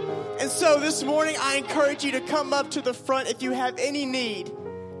good. And so this morning, I encourage you to come up to the front if you have any need,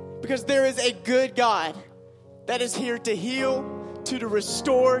 because there is a good God that is here to heal, to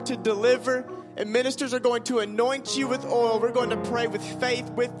restore, to deliver. And ministers are going to anoint you with oil. We're going to pray with faith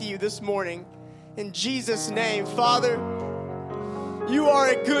with you this morning. In Jesus' name, Father, you are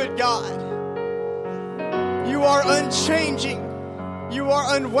a good God. You are unchanging. You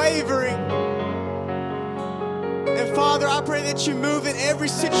are unwavering. And Father, I pray that you move in every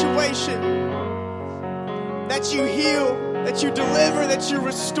situation, that you heal, that you deliver, that you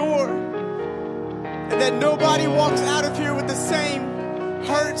restore, and that nobody walks out of here with the same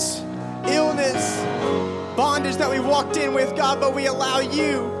hurts, illness, bondage that we walked in with, God, but we allow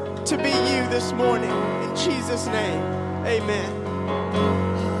you to be you this morning. In Jesus' name, amen.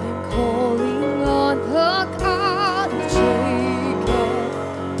 I'm calling on the God of Jacob.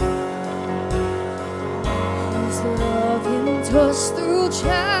 His love endures through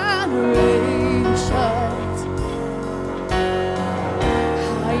generations.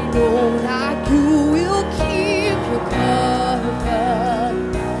 I know that you will keep your covenant.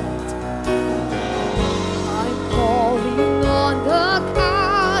 I'm calling on the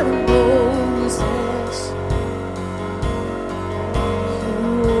God of Moses,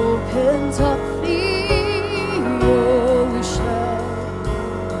 who opens up the ocean.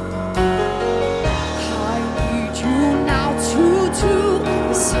 I need you now to do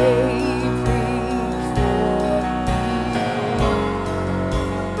the same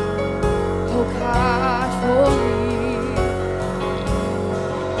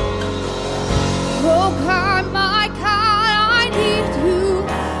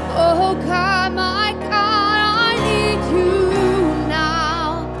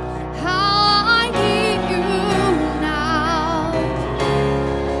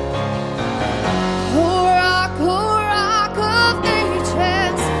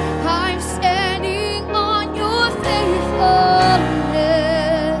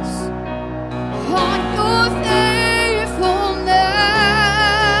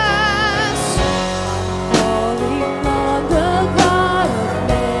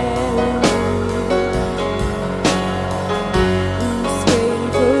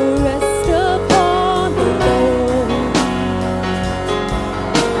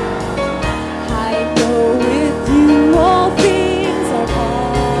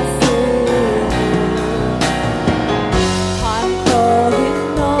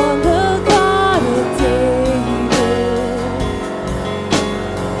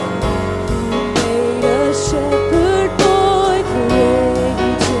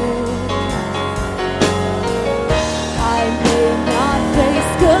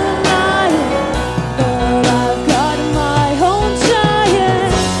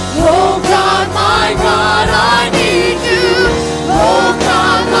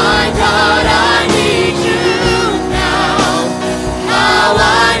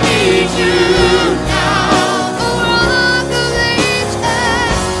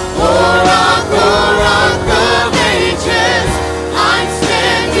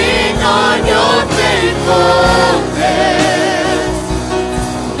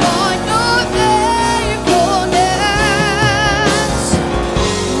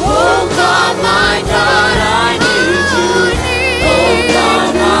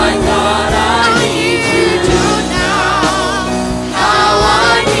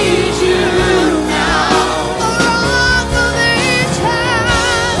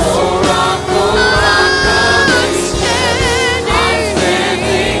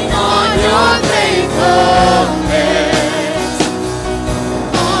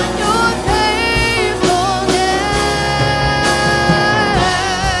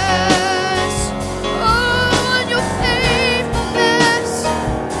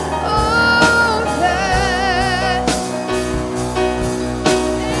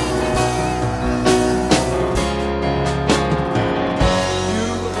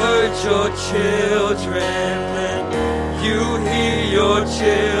your children, and you hear your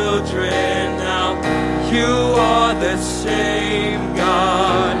children now. You are the same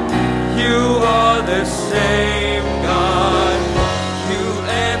God. You are the same God. You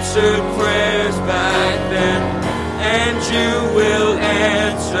answered prayers back then, and you will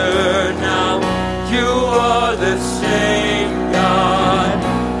answer now. You are the same God.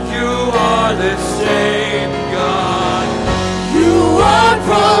 You are the same God. You are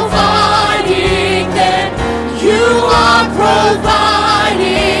providing then. You are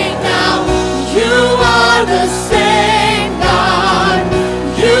providing now. You are the same God.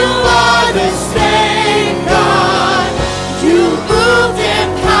 You are the same God. You moved in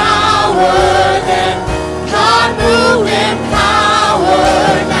power then. God moved in power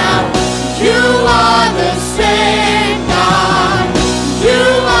now. You are the same God. You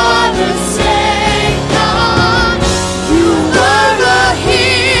are the same God. You were a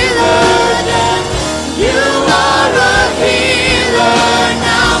healer then. You are a healer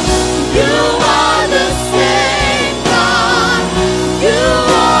now. You are the same God. You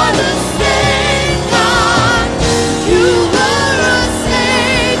are the same God. You were a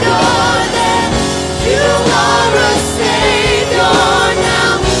Savior then. You are a Savior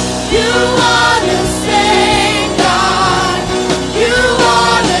now. You are the same God. You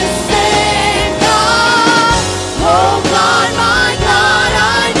are the same God. Oh God, my God,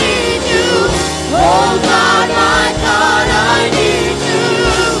 I need you. Oh God, my God, I need you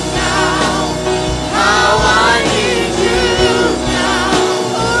now. How I need you now.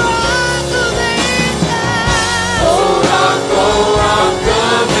 Oh Rock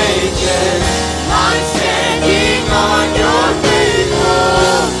of Ages, I'm standing on your faithfulness.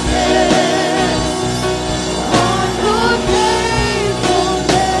 On your faithfulness.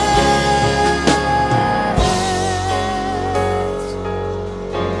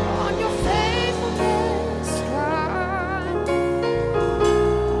 On your faithfulness, God.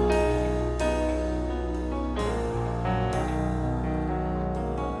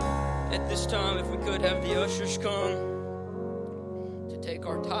 At this time, if we could have the ushers come to take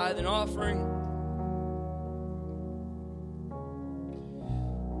our tithe and offering.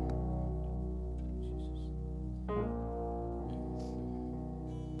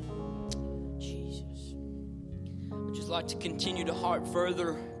 Jesus. I'd just like to continue to harp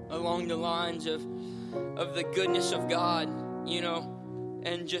further along the lines of the goodness of God, you know,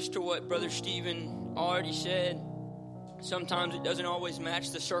 and just to what Brother Stephen already said. Sometimes it doesn't always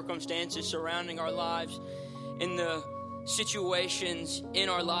match the circumstances surrounding our lives, in the situations in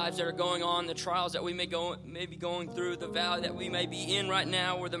our lives that are going on, the trials that we may be going through, the valley that we may be in right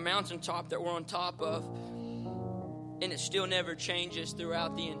now, or the mountaintop that we're on top of. And it still never changes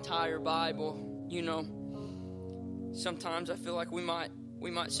throughout the entire Bible. You know, sometimes I feel like we might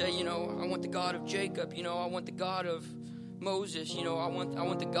say, you know, I want the God of Jacob, you know, I want the God of Moses, you know, I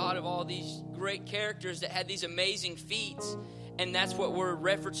want the God of all these great characters that had these amazing feats. And that's what we're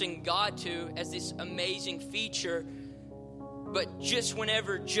referencing God to, as this amazing feature. But just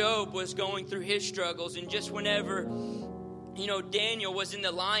whenever Job was going through his struggles, and just whenever, you know, Daniel was in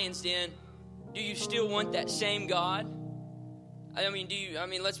the lion's den, do you still want that same God? I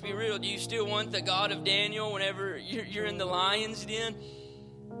mean, let's be real. Do you still want the God of Daniel whenever you're in the lion's den?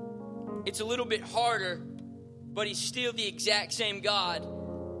 It's a little bit harder, but he's still the exact same God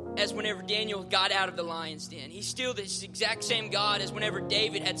as whenever Daniel got out of the lion's den. He's still this exact same God as whenever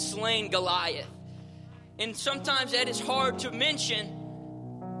David had slain Goliath. And sometimes that is hard to mention,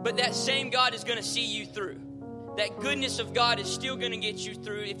 but that same God is going to see you through. That goodness of God is still going to get you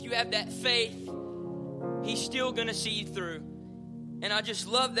through. If you have that faith, he's still going to see you through. And I just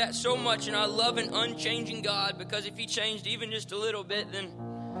love that so much, and I love an unchanging God, because if he changed even just a little bit, then,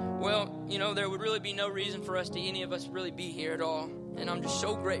 well, you know, there would really be no reason for any of us really be here at all. And I'm just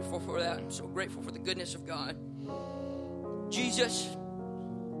so grateful for that. I'm so grateful for the goodness of God. Jesus,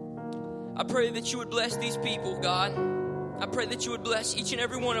 I pray that you would bless these people, God. I pray that you would bless each and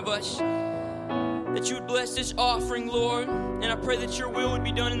every one of us. That you would bless this offering, Lord. And I pray that your will would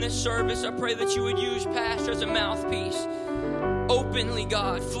be done in this service. I pray that you would use Pastor as a mouthpiece. Openly,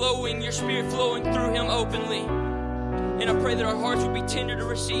 God, flowing, your spirit flowing through him openly. And I pray that our hearts would be tender to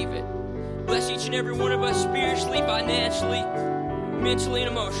receive it. Bless each and every one of us spiritually, financially, mentally, and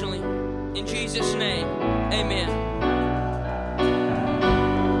emotionally. In Jesus' name, amen.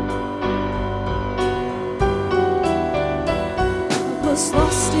 Was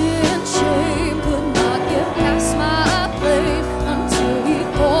lost in shame, could not get past my blame until he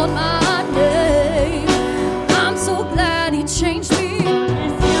called my name. I'm so glad he changed me.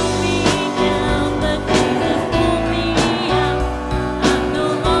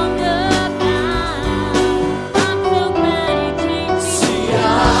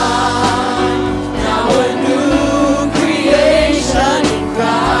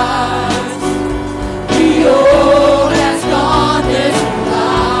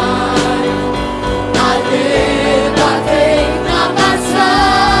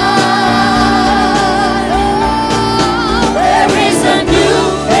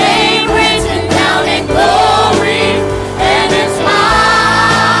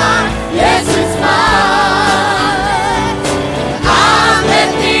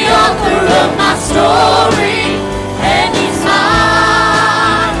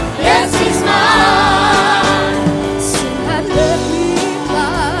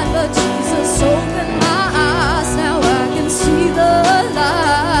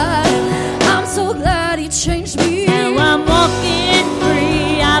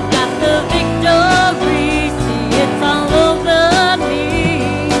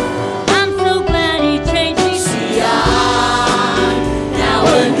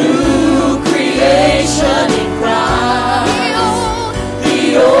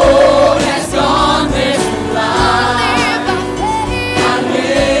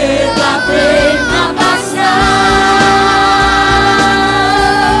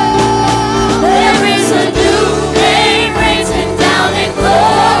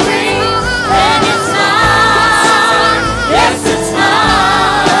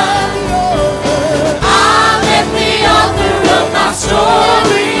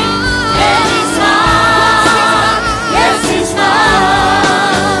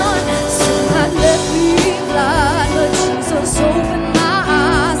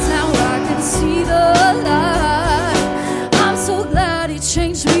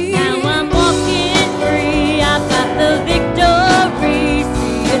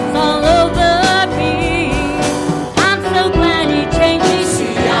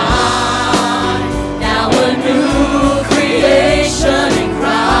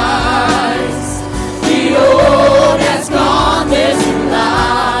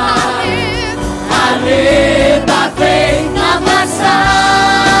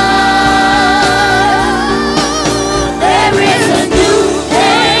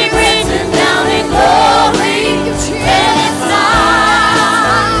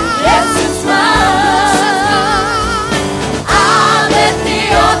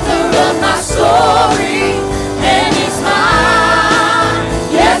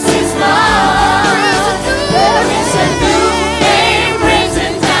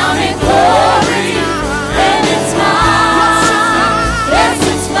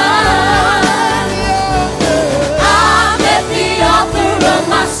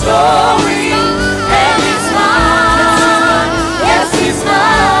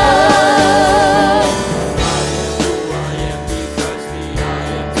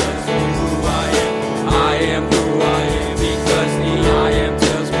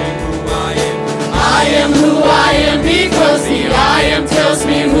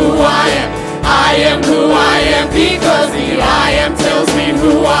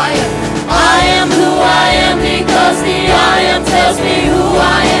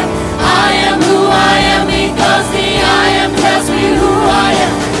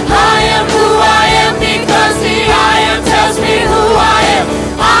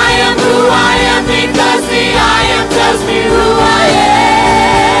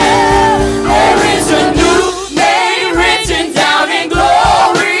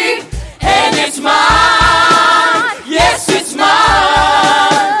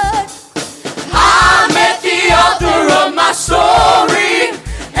 Story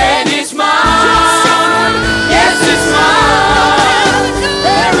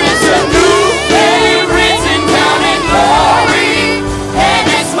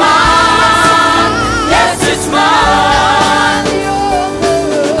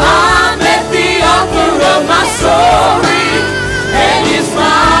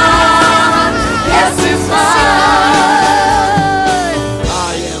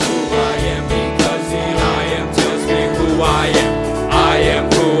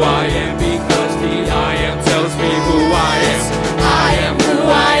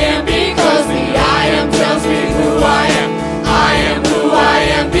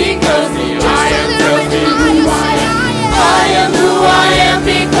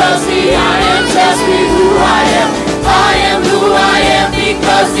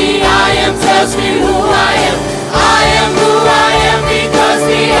tells me who I am. I am who I am because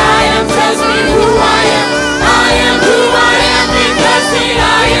the I am tells me who I am. I am who I am because the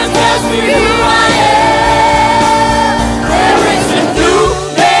I am tells me who I am. There is a new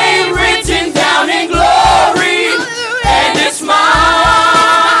name written down in glory, and it's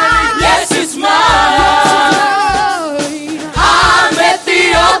mine. Yes, it's mine. I met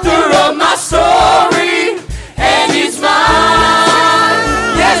the author of my story, and it's mine.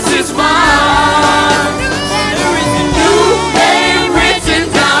 Yes, it's mine. There is a new name written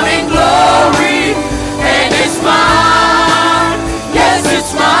down in glory, and it's mine. Yes,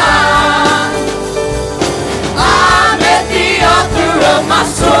 it's mine. I met the author of my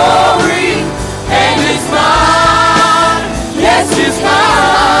story, and it's mine. Yes, it's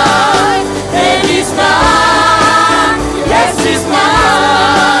mine. And it's mine. Yes, it's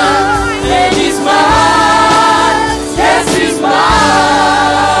mine. And it's mine. Yes, it's mine.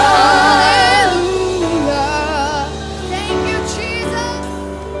 Hallelujah. Thank you, Jesus.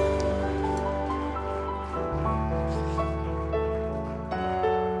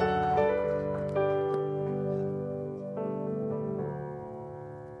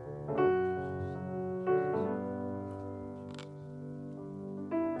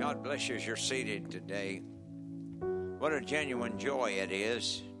 God bless you as you're seated today. What a genuine joy it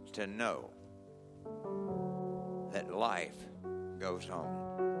is to know that life goes on.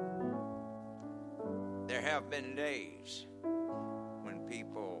 There have been days when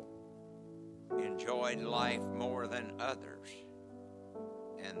people enjoyed life more than others.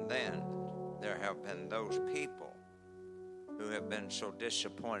 And then there have been those people who have been so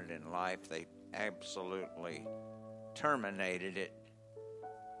disappointed in life they absolutely terminated it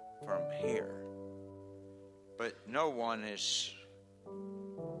from here. But no one is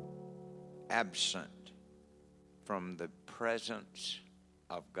absent from the presence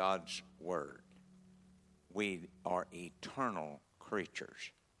of God's Word. We are eternal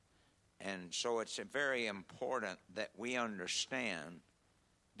creatures. And so it's very important that we understand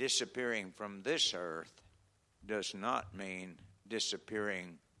disappearing from this earth does not mean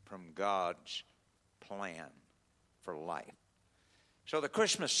disappearing from God's plan for life. So the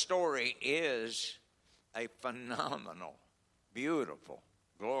Christmas story is a phenomenal, beautiful,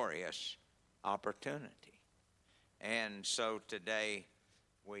 glorious opportunity. And so today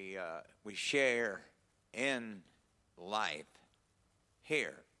we share in life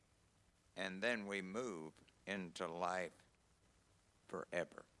here, and then we move into life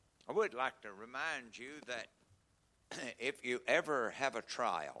forever. I would like to remind you that if you ever have a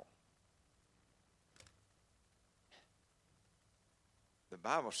trial, the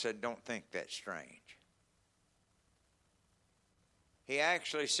Bible said don't think that's strange. He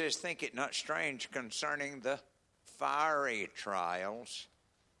actually says, think it not strange concerning the fiery trials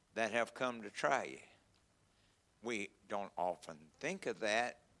that have come to try you. We don't often think of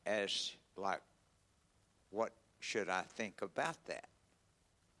that as like, what should I think about that?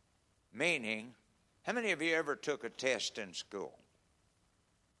 Meaning, how many of you ever took a test in school?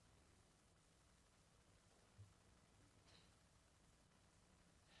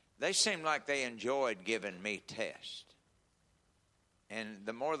 They seemed like they enjoyed giving me tests. And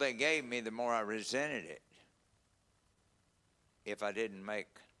the more they gave me, the more I resented it if I didn't make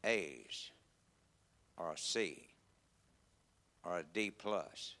A's or a C or a D+.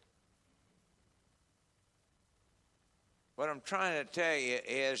 What I'm trying to tell you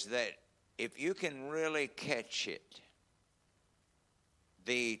is that if you can really catch it,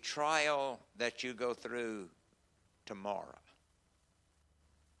 the trial that you go through tomorrow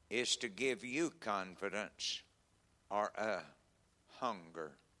is to give you confidence or a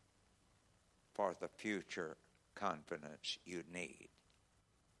hunger for the future confidence you need.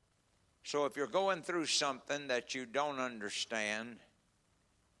 So if you're going through something that you don't understand,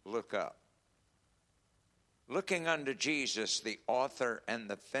 look up. Looking unto Jesus, the author and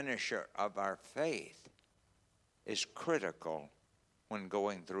the finisher of our faith, is critical when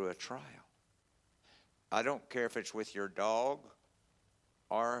going through a trial. I don't care if it's with your dog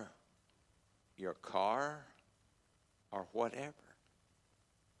or your car or whatever.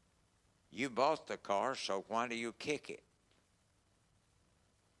 You bought the car, so why do you kick it?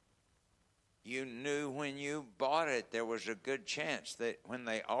 You knew when you bought it there was a good chance that when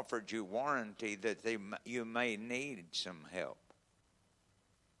they offered you warranty that you may need some help.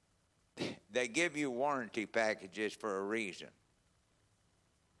 They give you warranty packages for a reason.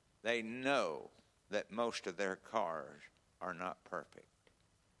 They know that most of their cars are not perfect.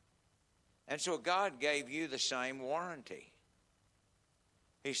 And so God gave you the same warranty.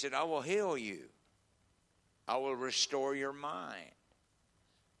 He said, I will heal you. I will restore your mind.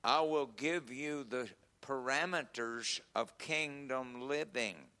 I will give you the parameters of kingdom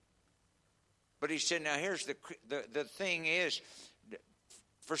living. But he said, now here's the thing is,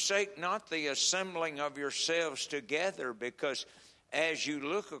 forsake not the assembling of yourselves together, because as you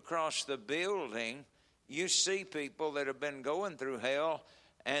look across the building, you see people that have been going through hell,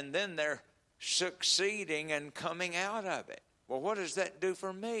 and then they're succeeding and coming out of it. Well, what does that do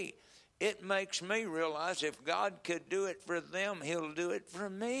for me? It makes me realize if God could do it for them, he'll do it for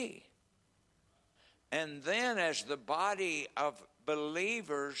me. And then as the body of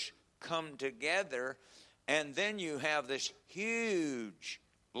believers come together, and then you have this huge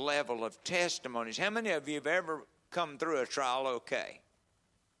level of testimonies. How many of you have ever come through a trial okay?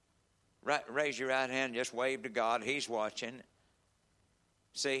 Right, raise your right hand, just wave to God. He's watching.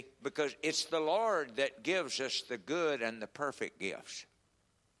 See, because it's the Lord that gives us the good and the perfect gifts.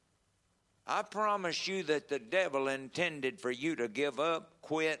 I promise you that the devil intended for you to give up,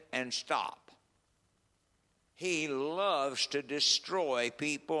 quit, and stop. He loves to destroy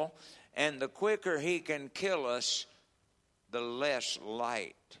people, and the quicker he can kill us, the less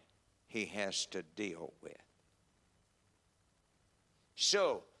light he has to deal with.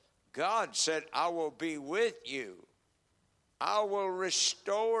 So, God said, I will be with you. I will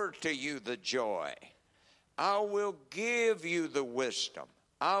restore to you the joy. I will give you the wisdom.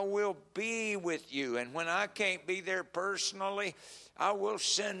 I will be with you. And when I can't be there personally, I will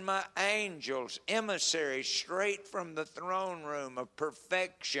send my angels, emissaries, straight from the throne room of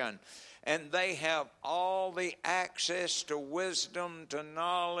perfection. And they have all the access to wisdom, to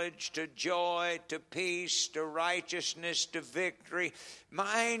knowledge, to joy, to peace, to righteousness, to victory.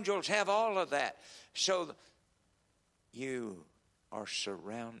 My angels have all of that. So you are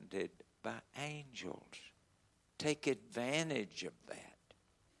surrounded by angels. Take advantage of that.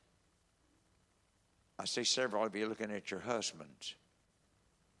 I see several of you looking at your husbands.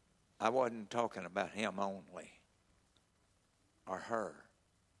 I wasn't talking about him only or her.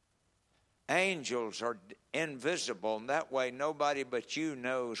 Angels are invisible, and that way nobody but you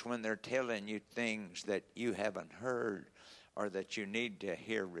knows when they're telling you things that you haven't heard or that you need to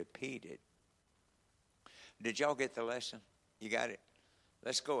hear repeated. Did y'all get the lesson? You got it?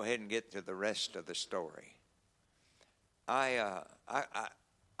 Let's go ahead and get to the rest of the story. I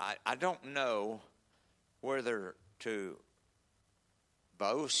don't know whether to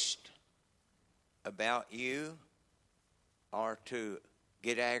boast about you or to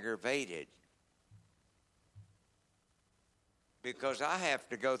get aggravated, because I have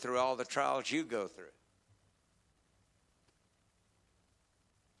to go through all the trials you go through.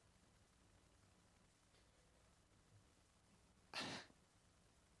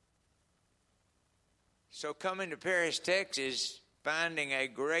 So coming to Paris, Texas, finding a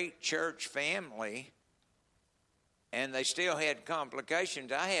great church family, and they still had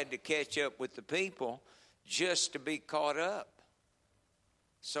complications. I had to catch up with the people just to be caught up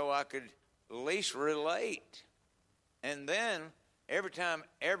so I could at least relate. And then every time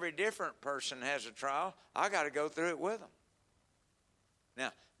every different person has a trial, I got to go through it with them.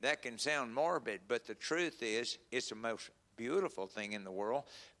 Now, that can sound morbid, but the truth is it's the most beautiful thing in the world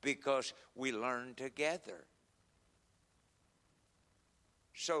because we learn together.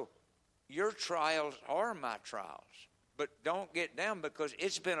 So your trials are my trials, but don't get down, because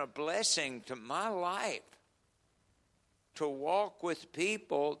it's been a blessing to my life to walk with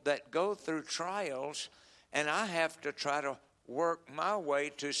people that go through trials, and I have to try to work my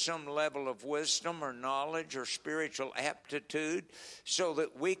way to some level of wisdom or knowledge or spiritual aptitude so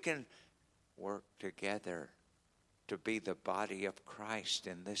that we can work together to be the body of Christ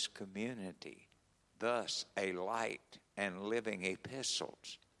in this community, thus a light and living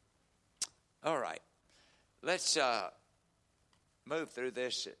epistles. All right, let's move through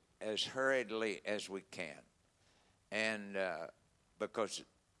this as hurriedly as we can. And because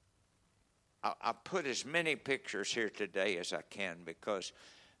I put as many pictures here today as I can, because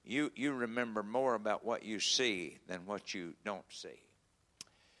you remember more about what you see than what you don't see.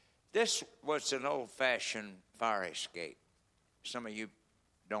 This was an old-fashioned fire escape. Some of you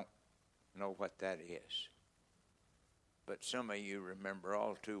don't know what that is. But some of you remember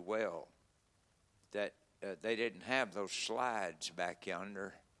all too well that they didn't have those slides back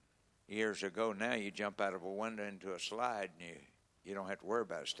yonder years ago. Now you jump out of a window into a slide and you don't have to worry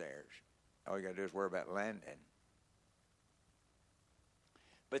about stairs. All you got to do is worry about landing.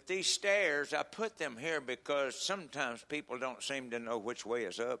 But these stairs, I put them here because sometimes people don't seem to know which way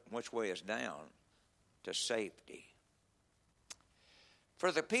is up and which way is down to safety.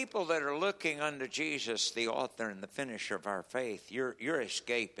 For the people that are looking unto Jesus, the author and the finisher of our faith, your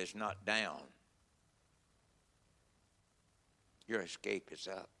escape is not down. Your escape is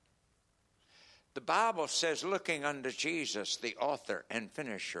up. The Bible says, looking unto Jesus, the author and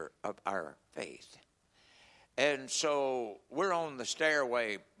finisher of our faith. And so we're on the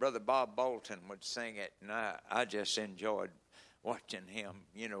stairway. Brother Bob Bolton would sing it, and I just enjoyed watching him,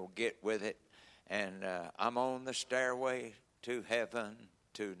 get with it. And I'm on the stairway to heaven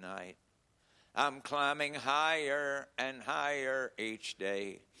tonight. I'm climbing higher and higher each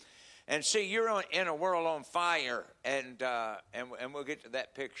day. And see, you're in a world on fire, and we'll get to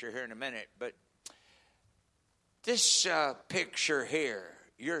that picture here in a minute. But this picture here,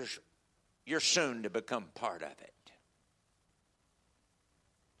 you're soon to become part of it.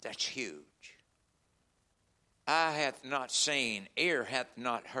 That's huge. Eye hath not seen, ear hath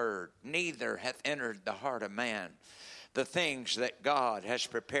not heard, neither hath entered the heart of man the things that God has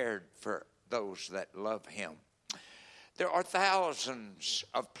prepared for those that love him. There are thousands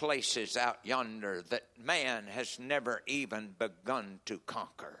of places out yonder that man has never even begun to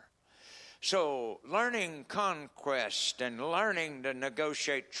conquer. So learning conquest and learning to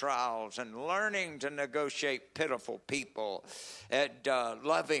negotiate trials and learning to negotiate pitiful people and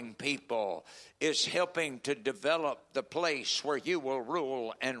loving people is helping to develop the place where you will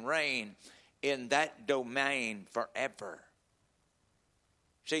rule and reign in that domain forever.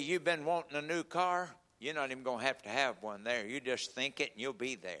 See, you've been wanting a new car. You're not even going to have one there. You just think it and you'll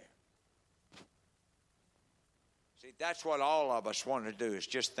be there. See, that's what all of us want to do, is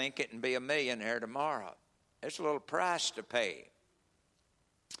just think it and be a millionaire tomorrow. It's a little price to pay.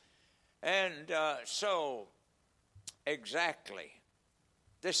 And so, exactly,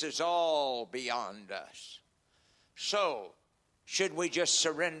 this is all beyond us. So, should we just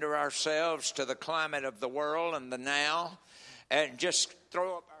surrender ourselves to the climate of the world and the now and just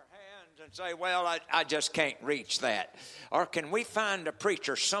throw up our hands and say, well, I just can't reach that? Or can we find a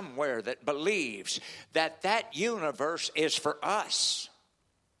preacher somewhere that believes that that universe is for us?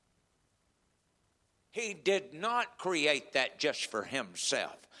 He did not create that just for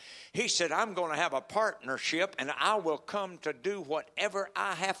himself. He said, I'm going to have a partnership, and I will come to do whatever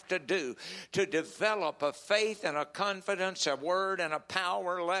I have to do to develop a faith and a confidence, a word and a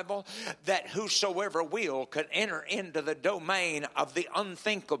power level that whosoever will could enter into the domain of the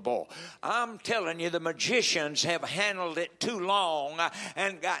unthinkable. I'm telling you, the magicians have handled it too long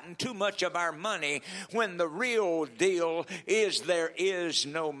and gotten too much of our money, when the real deal is there is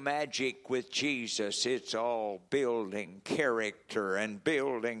no magic with Jesus. It's all building character and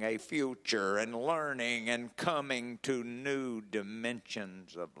building a future and learning and coming to new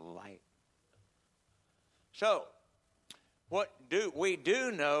dimensions of light. So, what we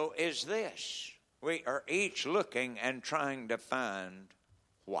do know is this. We are each looking and trying to find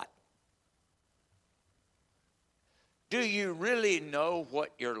what? Do you really know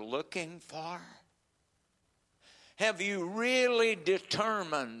what you're looking for? Have you really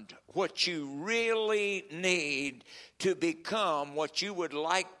determined what you really need to become what you would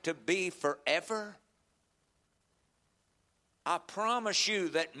like to be forever? I promise you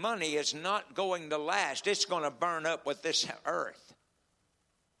that money is not going to last. It's going to burn up with this earth.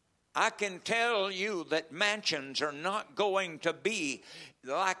 I can tell you that mansions are not going to be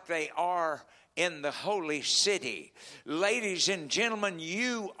like they are in the holy city. Ladies and gentlemen,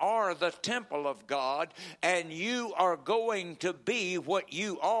 you are the temple of God, and you are going to be what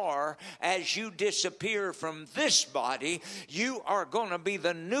you are as you disappear from this body. You are going to be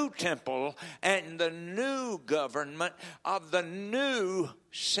the new temple and the new government of the new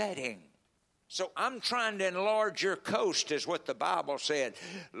setting. So I'm trying to enlarge your coast, is what the Bible said.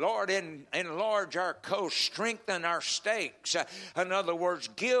 Lord, enlarge our coast, strengthen our stakes. In other words,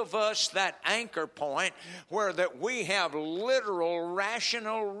 give us that anchor point where that we have literal,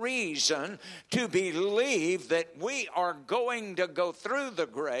 rational reason to believe that we are going to go through the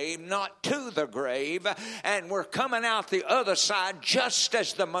grave, not to the grave, and we're coming out the other side just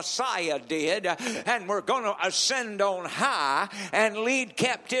as the Messiah did, and we're going to ascend on high and lead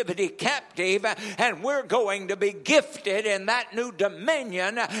captivity captive, and we're going to be gifted in that new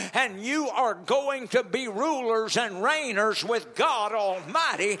dominion, and you are going to be rulers and reigners with God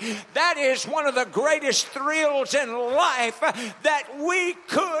Almighty. That is one of the greatest thrills in life, that we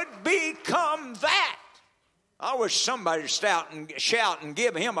could become that. I wish somebody would shout and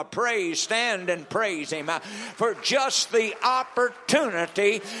give him a praise, stand and praise him for just the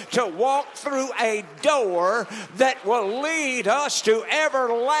opportunity to walk through a door that will lead us to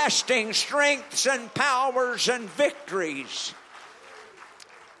everlasting strengths and powers and victories.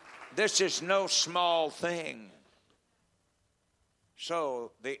 This is no small thing.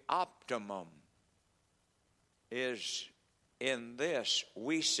 So the optimum is in this: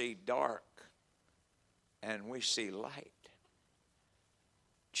 we see dark and we see light.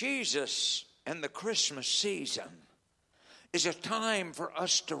 Jesus and the Christmas season is a time for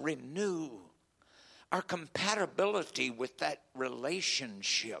us to renew our compatibility with that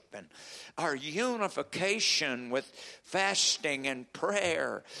relationship and our unification with fasting and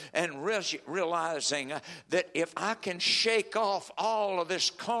prayer, and realizing that if I can shake off all of this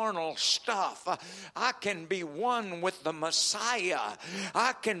carnal stuff, I can be one with the Messiah.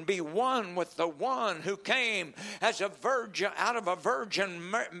 I can be one with the one who came as a virgin, out of a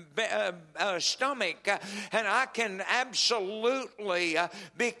virgin stomach, and I can absolutely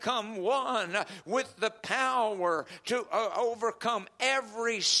become one with the power to overcome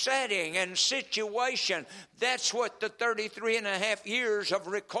every setting and situation. That's what the 33 and a half years of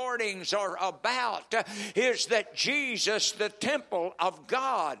recordings are about, is that Jesus, the temple of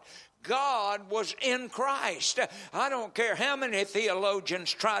God was in Christ. I don't care how many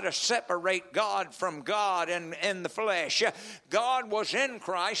theologians try to separate God from God in the flesh. God was in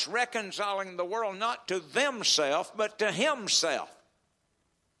Christ, reconciling the world not to themselves, but to himself.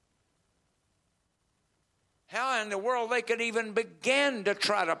 How in the world they could even begin to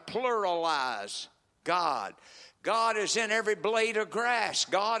try to pluralize God? God is in every blade of grass.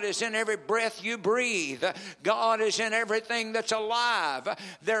 God is in every breath you breathe. God is in everything that's alive.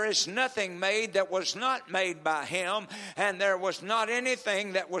 There is nothing made that was not made by him, and there was not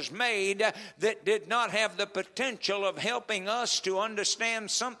anything that was made that did not have the potential of helping us to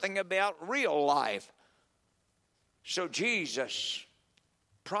understand something about real life. So Jesus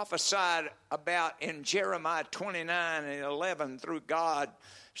prophesied about in Jeremiah 29 and 11 through God,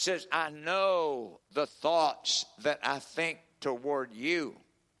 says, I know the thoughts that I think toward you,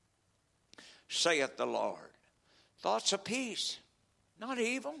 saith the Lord. Thoughts of peace, not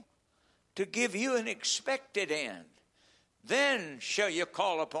evil, to give you an expected end. Then shall you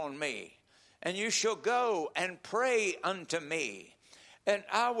call upon me, and you shall go and pray unto me, and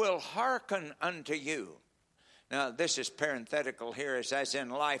I will hearken unto you. Now, this is parenthetical here, as in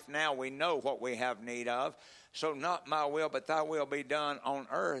life now we know what we have need of. So not my will, but thy will be done on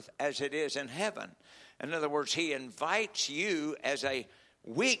earth as it is in heaven. In other words, he invites you as a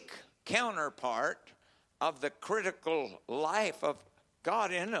weak counterpart of the critical life of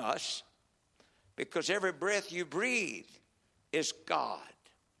God in us, because every breath you breathe is God.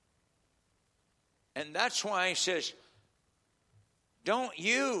 And that's why he says, don't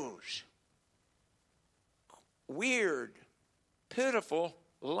use weird, pitiful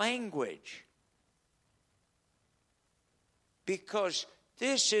language. Because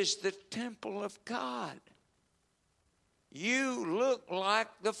this is the temple of God. You look like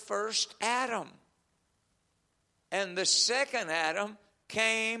the first Adam. And the second Adam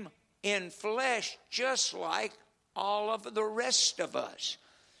came in flesh just like all of the rest of us.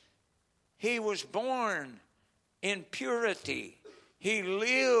 He was born in purity. He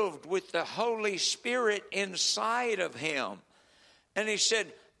lived with the Holy Spirit inside of him. And he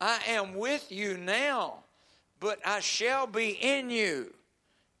said, I am with you now, but I shall be in you.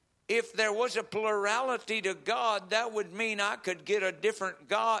 If there was a plurality to God, that would mean I could get a different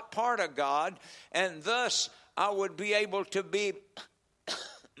God, part of God, and thus I would be able to be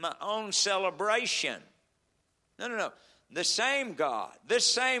my own celebration. No. This same God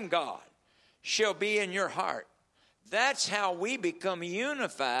shall be in your heart. That's how we become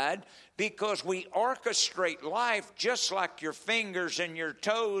unified, because we orchestrate life just like your fingers and your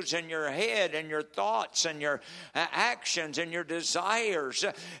toes and your head and your thoughts and your actions and your desires.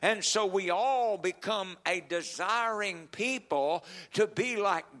 And so we all become a desiring people to be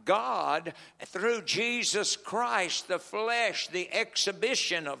like God through Jesus Christ, the flesh, the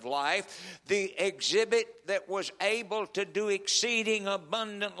exhibition of life, the exhibit that was able to do exceeding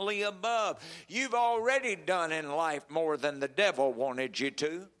abundantly above. You've already done in life more than the devil wanted you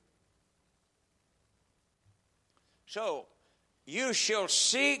to. So, you shall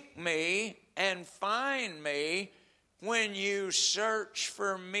seek me and find me when you search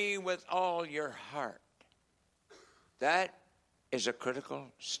for me with all your heart. That is a critical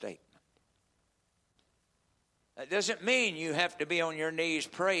statement. That doesn't mean you have to be on your knees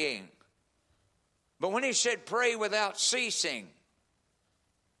praying. But when he said pray without ceasing,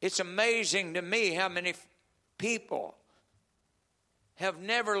 it's amazing to me how many people have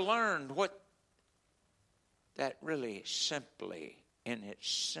never learned what that really simply, in its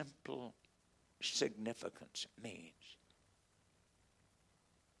simple significance, means.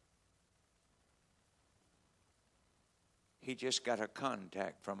 He just got a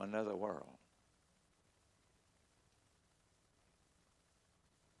contact from another world.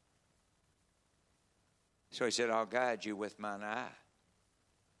 So he said, I'll guide you with mine eye.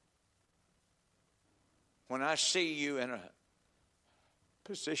 When I see you in a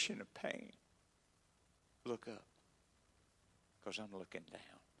position of pain, look up, because I'm looking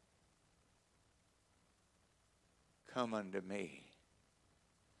down. Come unto me,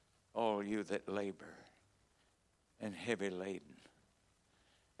 all you that labor and heavy laden,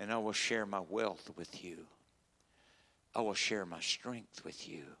 and I will share my wealth with you. I will share my strength with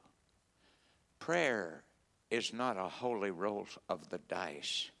you. Prayer is not a holy roll of the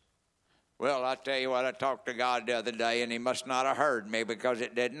dice. Well, I tell you what, I talked to God the other day, and he must not have heard me because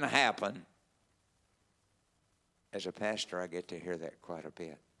it didn't happen. As a pastor, I get to hear that quite a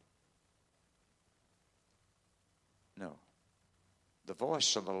bit. No. The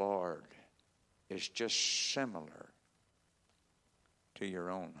voice of the Lord is just similar to your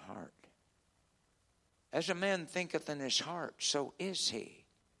own heart. As a man thinketh in his heart, so is he.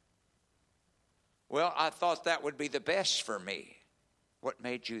 Well, I thought that would be the best for me. What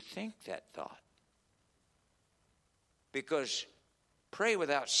made you think that thought? Because pray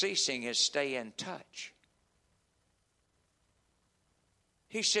without ceasing is stay in touch.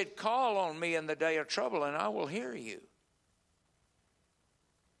 He said, call on me in the day of trouble and I will hear you.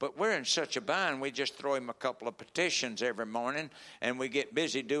 But we're in such a bind, we just throw him a couple of petitions every morning and we get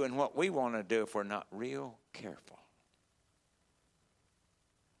busy doing what we want to do if we're not real careful.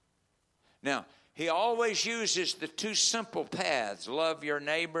 Now, he always uses the two simple paths, love your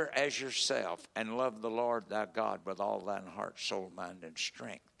neighbor as yourself and love the Lord thy God with all thine heart, soul, mind, and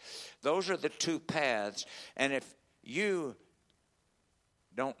strength. Those are the two paths, and if you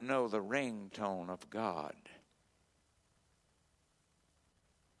don't know the ringtone of God,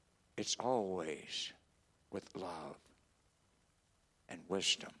 it's always with love and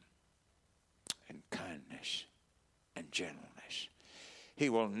wisdom and kindness and gentleness. He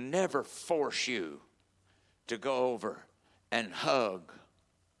will never force you to go over and hug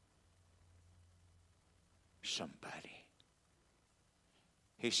somebody.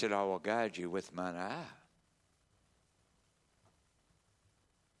 He said, I will guide you with mine eye.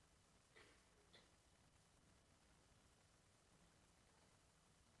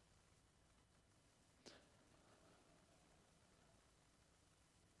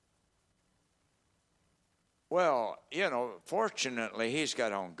 Well, fortunately, he's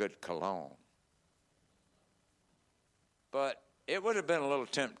got on good cologne. But it would have been a little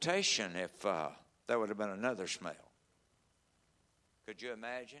temptation if there would have been another smell. Could you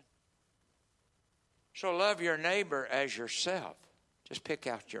imagine? So love your neighbor as yourself. Just pick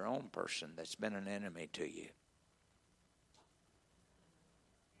out your own person that's been an enemy to you.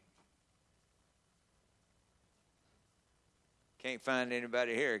 Can't find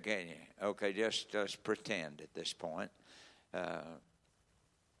anybody here, can you? Okay, just pretend at this point.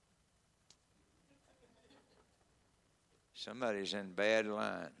 Somebody's in bad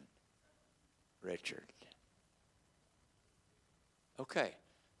line. Richard. Okay,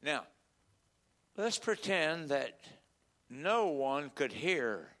 now, let's pretend that no one could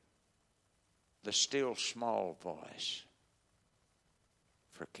hear the still small voice.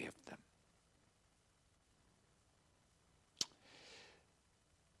 Forgive them.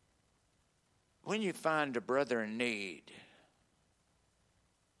 When you find a brother in need,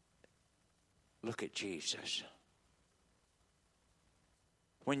 look at Jesus.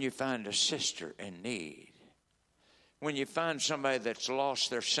 When you find a sister in need, when you find somebody that's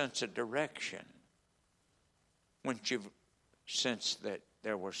lost their sense of direction, when you sense that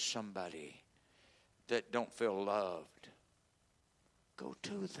there was somebody that don't feel loved, go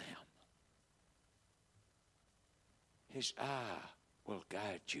to them. His eye will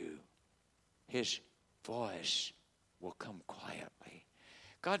guide you. His voice will come quietly.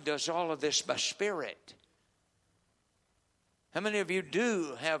 God does all of this by Spirit. How many of you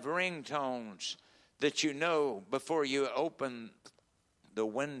do have ringtones that you know before you open the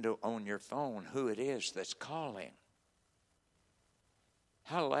window on your phone who it is that's calling?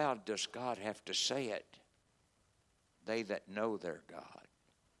 How loud does God have to say it? They that know their God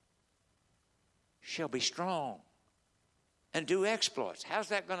shall be strong and do exploits. How's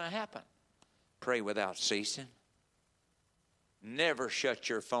that going to happen? Pray without ceasing. Never shut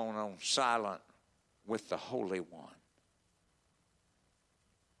your phone on silent with the Holy One.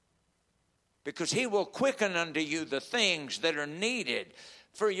 Because He will quicken unto you the things that are needed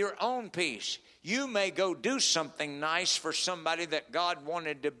for your own peace. You may go do something nice for somebody that God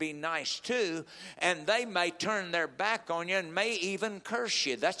wanted to be nice to, and they may turn their back on you and may even curse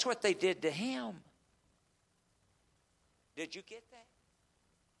you. That's what they did to him. Did you get that?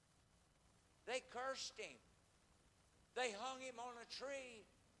 They cursed him. They hung him on a tree.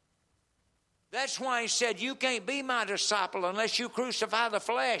 That's why he said, you can't be my disciple unless you crucify the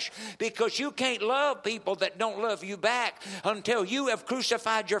flesh, because you can't love people that don't love you back until you have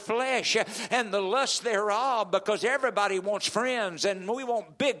crucified your flesh and the lust thereof, because everybody wants friends, and we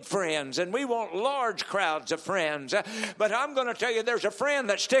want big friends, and we want large crowds of friends. But I'm going to tell you, there's a friend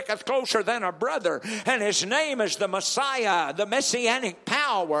that sticketh closer than a brother, and his name is the Messiah, the Messianic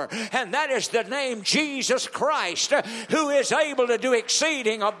power, and that is the name Jesus Christ, who is able to do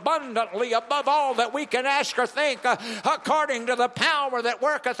exceeding abundantly above all that we can ask or think, according to the power that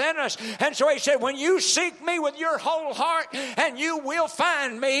worketh in us. And so he said, when you seek me with your whole heart, and you will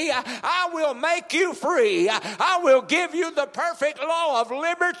find me, I will make you free. I will give you the perfect law of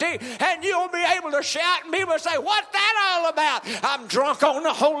liberty, and you'll be able to shout, and people say, what's that all about? I'm drunk on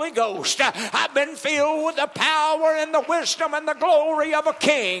the Holy Ghost. I've been filled with the power and the wisdom and the glory of a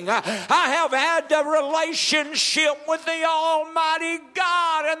king. I have had a relationship with the Almighty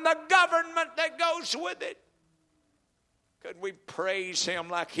God and the government that goes with it. Could we praise him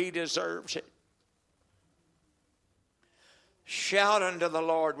like he deserves it? Shout unto the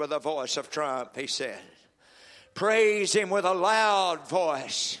Lord with a voice of triumph, he said. Praise him with a loud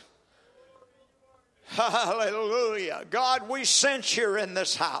voice. Hallelujah. God, we sense you're in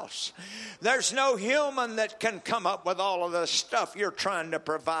this house. There's no human that can come up with all of the stuff you're trying to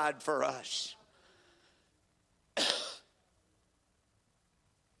provide for us.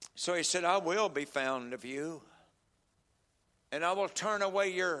 So he said, I will be found of you, and I will turn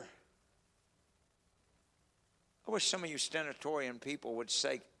away your... I wish some of you Stentorian people would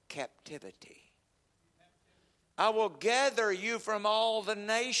say captivity. I will gather you from all the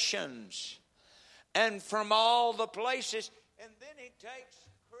nations and from all the places. And then he takes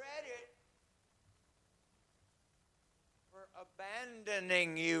credit for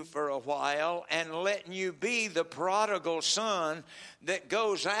abandoning you for a while and letting you be the prodigal son that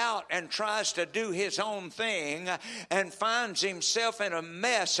goes out and tries to do his own thing and finds himself in a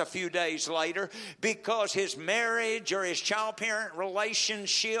mess a few days later because his marriage or his child-parent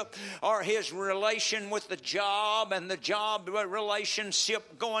relationship or his relation with the job and the job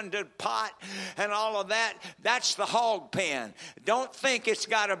relationship going to pot and all of that. That's the hog pen. Don't think it's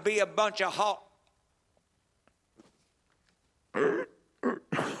got to be a bunch of hog...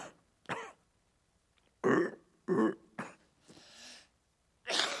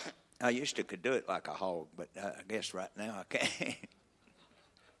 I used to could do it like a hog, but I guess right now I can't.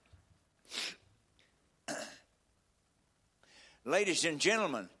 Ladies and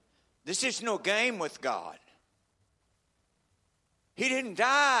gentlemen, this is no game with God. He didn't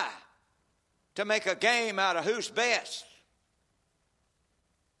die to make a game out of who's best.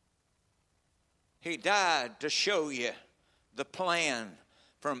 He died to show you the plan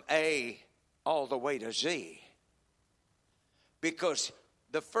from A all the way to Z. Because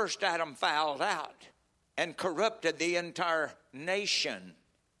the first Adam fouled out and corrupted the entire nation.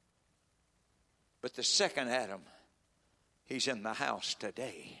 But the second Adam, he's in the house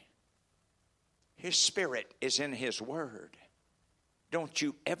today. His spirit is in his word. Don't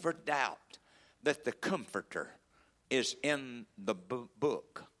you ever doubt that the Comforter is in the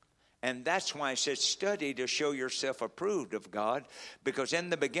book. And that's why it says, study to show yourself approved of God, because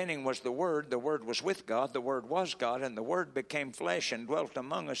in the beginning was the Word was with God, the Word was God, and the Word became flesh and dwelt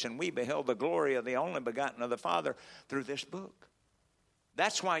among us, and we beheld the glory of the only begotten of the Father through this book.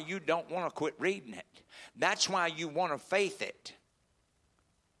 That's why you don't want to quit reading it. That's why you want to faith it.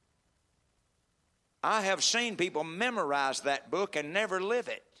 I have seen people memorize that book and never live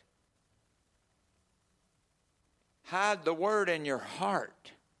it. Hide the Word in your heart,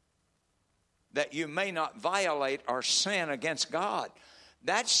 that you may not violate or sin against God.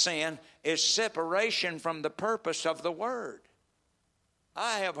 That sin is separation from the purpose of the Word.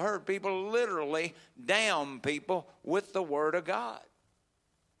 I have heard people literally damn people with the Word of God.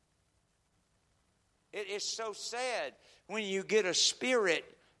 It is so sad when you get a spirit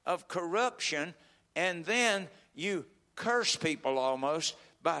of corruption and then you curse people almost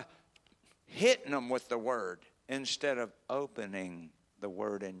by hitting them with the Word instead of opening the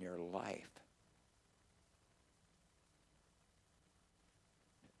Word in your life.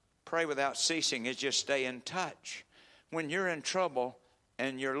 Pray without ceasing is just stay in touch. When you're in trouble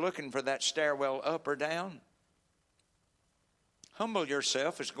and you're looking for that stairwell up or down, humble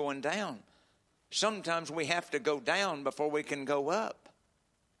yourself as going down. Sometimes we have to go down before we can go up.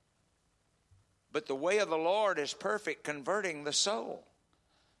 But the way of the Lord is perfect, converting the soul.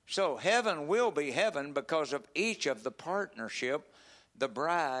 So heaven will be heaven because of each of the partnership the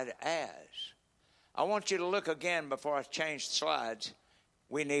bride has. I want you to look again before I change slides.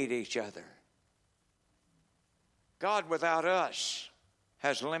 We need each other. God without us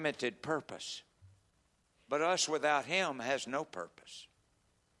has limited purpose. But us without Him has no purpose.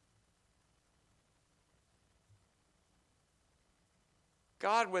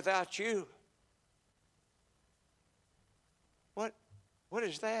 God without you, what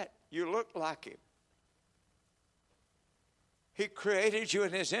is that? You look like Him. He created you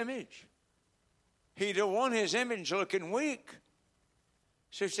in His image. He don't want His image looking weak.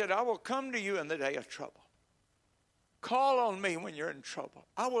 So He said, I will come to you in the day of trouble. Call on me when you're in trouble.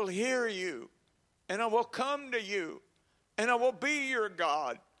 I will hear you, and I will come to you, and I will be your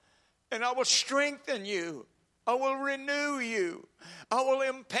God, and I will strengthen you. I will renew you. I will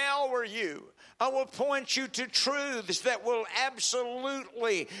empower you. I will point you to truths that will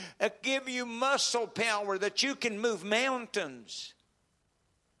absolutely give you muscle power that you can move mountains.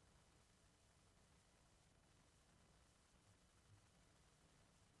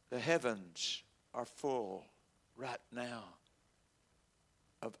 The heavens are full right now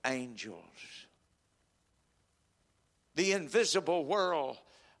of angels. The invisible world.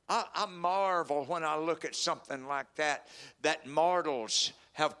 I marvel when I look at something like that mortals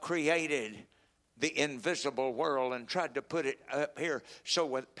have created the invisible world and tried to put it up here. So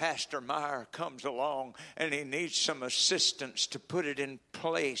when Pastor Meyer comes along and he needs some assistance to put it in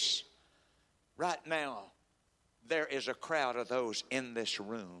place, right now there is a crowd of those in this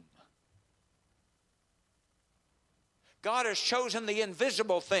room. God has chosen the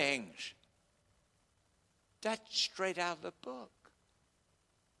invisible things. That's straight out of the book.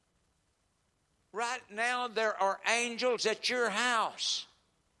 Right now, there are angels at your house.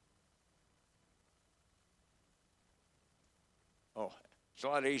 Oh, it's a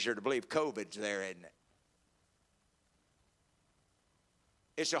lot easier to believe COVID's there, isn't it?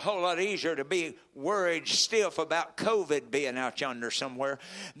 It's a whole lot easier to be worried stiff about COVID being out yonder somewhere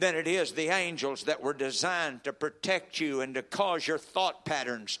than it is the angels that were designed to protect you and to cause your thought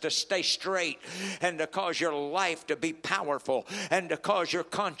patterns to stay straight and to cause your life to be powerful and to cause your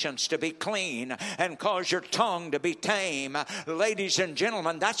conscience to be clean and cause your tongue to be tame. Ladies and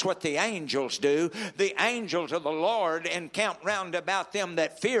gentlemen, that's what the angels do. The angels of the Lord encamp round about them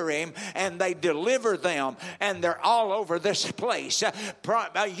that fear Him, and they deliver them, and they're all over this place.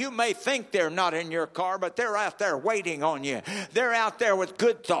 You may think they're not in your car, but they're out there waiting on you. They're out there with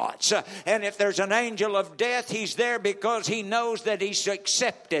good thoughts. And if there's an angel of death, he's there because he knows that he's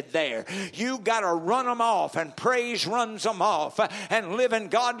accepted there. You got to run them off, and praise runs them off, and living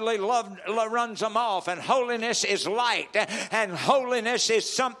godly love runs them off. And holiness is light, and holiness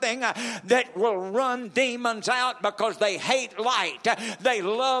is something that will run demons out because they hate light. They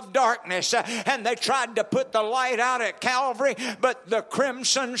love darkness, and they tried to put the light out at Calvary, but the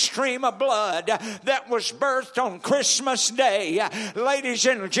crimson stream of blood that was birthed on Christmas Day. Ladies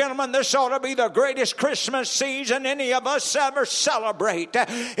and gentlemen, this ought to be the greatest Christmas season any of us ever celebrate.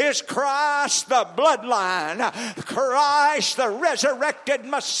 Is Christ the bloodline. Christ the resurrected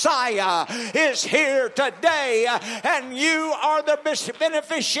Messiah is here today, and you are the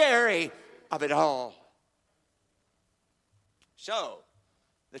beneficiary of it all. So,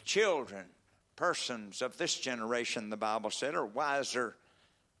 the children, persons of this generation, the Bible said, are wiser.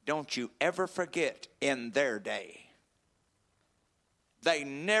 Don't you ever forget in their day. They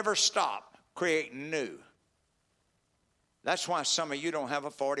never stop creating new. That's why some of you don't have a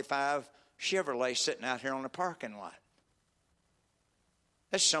 45 Chevrolet sitting out here on the parking lot.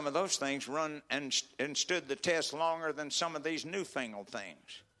 That's some of those things run and stood the test longer than some of these newfangled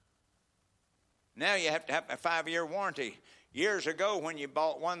things. Now you have to have a 5-year warranty. Years ago when you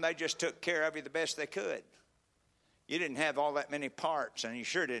bought one, they just took care of you the best they could. You didn't have all that many parts, and you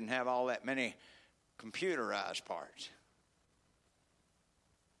sure didn't have all that many computerized parts.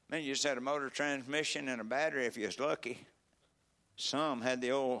 Then you just had a motor transmission and a battery if you was lucky. Some had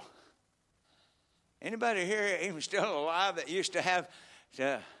the old... Anybody here even still alive that used to have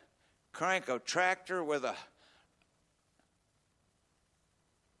to crank a tractor with a...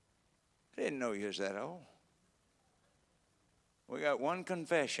 I didn't know you was that old. We got one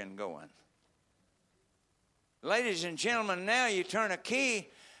confession going. Ladies and gentlemen, now you turn a key,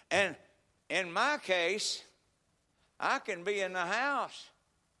 and in my case, I can be in the house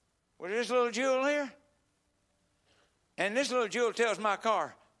with this little jewel here, and this little jewel tells my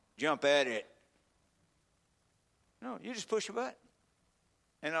car, jump at it. No, you just push a button,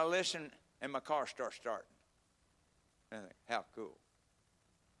 and I listen, and my car starts starting. And I think, how cool.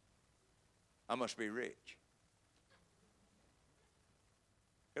 I must be rich.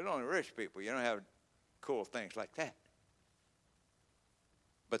 It's only rich people. You don't have cool things like that.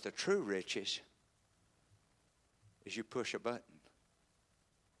 But the true riches is you push a button.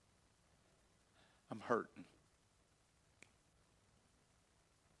 I'm hurting.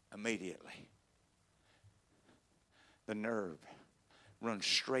 immediately the nerve runs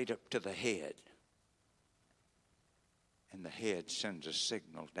straight up to the head. And the head sends a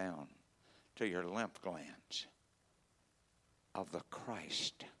signal down to your lymph glands of the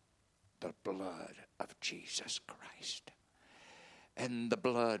Christ, the blood of Jesus Christ. And the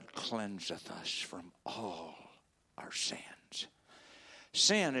blood cleanseth us from all our sins.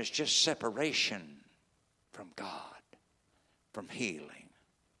 Sin is just separation from God, from healing,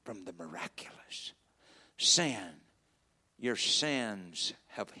 from the miraculous. Sin, your sins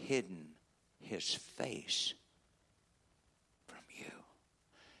have hidden His face from you.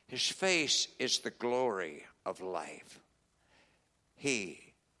 His face is the glory of life.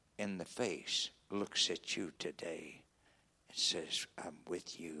 He, in the face, looks at you today and says, I'm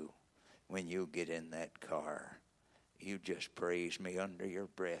with you. When you get in that car, you just praise me under your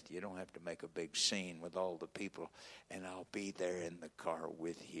breath. You don't have to make a big scene with all the people, and I'll be there in the car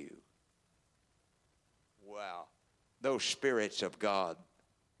with you. Wow. Those spirits of God,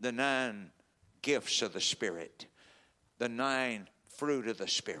 the 9 gifts of the Spirit, the 9 fruit of the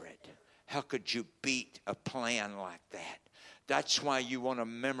Spirit. How could you beat a plan like that? That's why you want to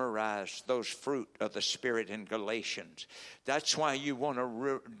memorize those fruit of the Spirit in Galatians. That's why you want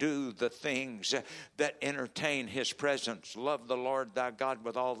to do the things that entertain His presence. Love the Lord thy God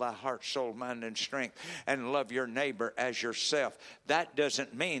with all thy heart, soul, mind, and strength, and love your neighbor as yourself. That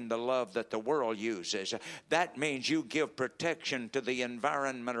doesn't mean the love that the world uses. That means you give protection to the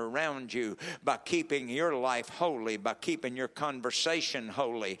environment around you by keeping your life holy, by keeping your conversation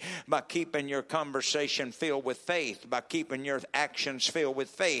holy, by keeping your conversation filled with faith, by keeping your actions filled with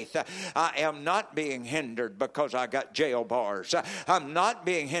faith. I am not being hindered because I got jail bars. I'm not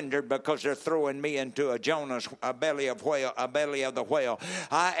being hindered because they're throwing me into a belly of the whale.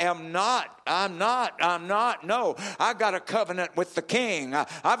 I'm not. No, I got a covenant with the King.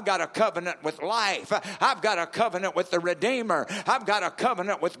 I've got a covenant with life. I've got a covenant with the Redeemer. I've got a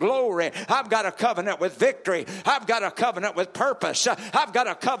covenant with glory. I've got a covenant with victory. I've got a covenant with purpose. I've got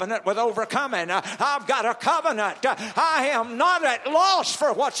a covenant with overcoming. I've got a covenant. I am not at loss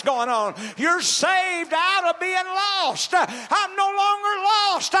for what's going on. You're saved out of being lost. I'm no longer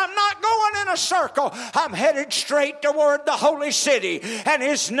lost. I'm not going in a circle. I'm headed straight toward the holy city, and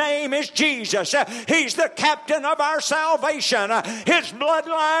His name is Jesus. He's the captain of our salvation. His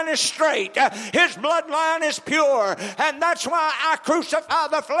bloodline is straight. His bloodline is pure, and that's why I crucify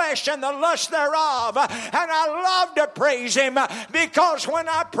the flesh and the lust thereof. And I love to praise Him, because when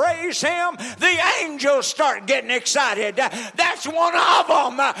I praise Him, the angels start getting excited. That's one of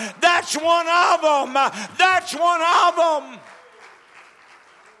them. That's one of them. That's one of them.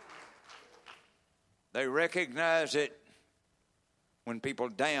 They recognize it when people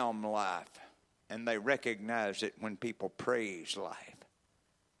down life, and they recognize it when people praise life.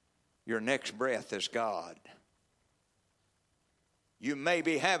 Your next breath is God. You may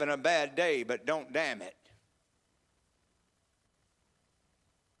be having a bad day, but don't damn it.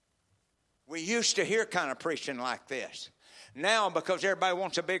 We used to hear kind of preaching like this. Now, because everybody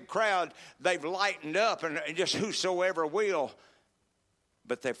wants a big crowd, they've lightened up and just whosoever will.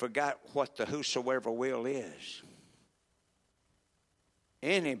 But they forgot what the whosoever will is.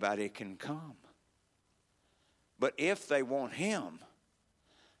 Anybody can come. But if they want Him,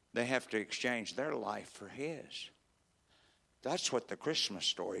 they have to exchange their life for His. That's what the Christmas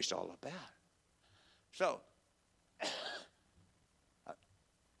story is all about. So,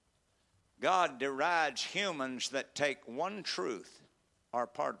 God derides humans that take one truth, or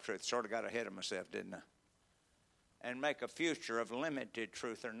part of truth. Sort of got ahead of myself, didn't I? And make a future of limited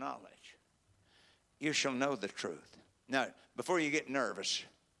truth or knowledge. You shall know the truth. Now, before you get nervous,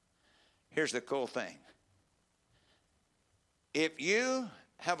 here's the cool thing. If you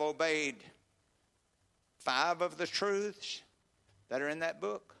have obeyed 5 of the truths that are in that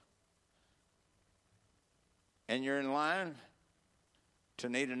book, and you're in line to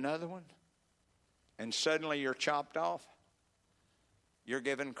need another one, and suddenly you're chopped off, you're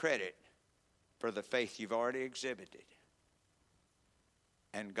given credit for the faith you've already exhibited.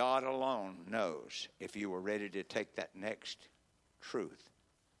 And God alone knows if you were ready to take that next truth.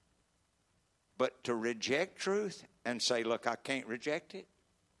 But to reject truth and say, look, I can't reject it,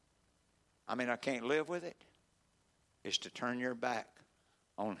 I can't live with it, is to turn your back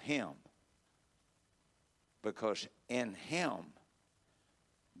on Him. Because in Him,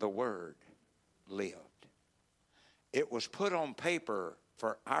 the Word lived. It was put on paper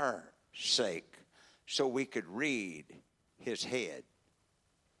for our sake so we could read His head.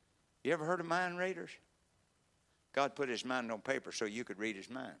 You ever heard of mind readers? God put His mind on paper so you could read His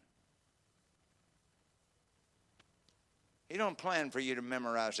mind. He don't plan for you to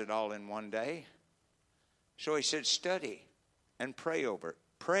memorize it all in one day. So he said, study and pray over it.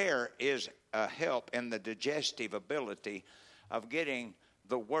 Prayer is a help in the digestive ability of getting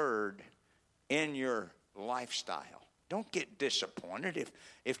the word in your lifestyle. Don't get disappointed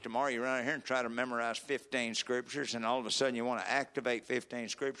if tomorrow you run out here and try to memorize 15 scriptures and all of a sudden you want to activate 15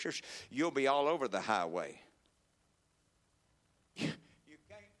 scriptures. You'll be all over the highway. You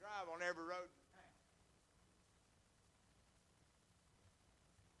can't drive on every road.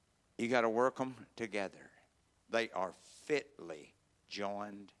 You got to work them together. They are fitly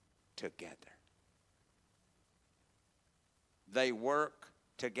joined together. They work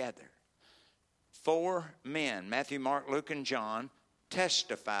together. 4 men, Matthew, Mark, Luke, and John,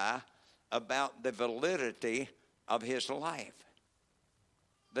 testify about the validity of his life,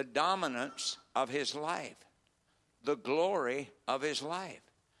 the dominance of his life, the glory of his life,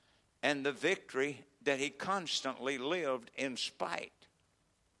 and the victory that he constantly lived in spite.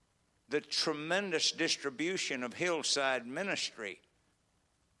 The tremendous distribution of hillside ministry.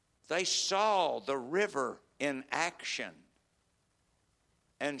 They saw the river in action.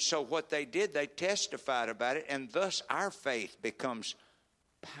 And so what they did, they testified about it, and thus our faith becomes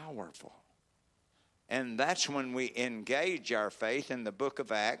powerful. And that's when we engage our faith in the book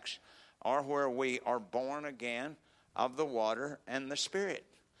of Acts, or where we are born again of the water and the Spirit.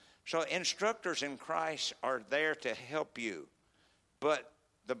 So instructors in Christ are there to help you. But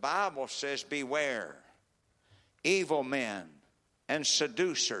the Bible says, beware. Evil men and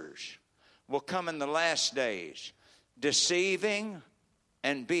seducers will come in the last days, deceiving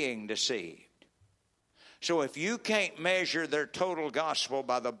and being deceived. So if you can't measure their total gospel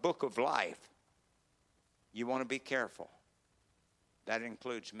by the book of life, you want to be careful. That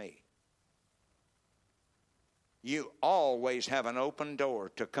includes me. You always have an open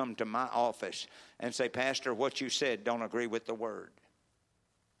door to come to my office and say, Pastor, what you said don't agree with the word.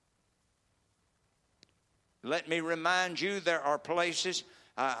 Let me remind you, there are places.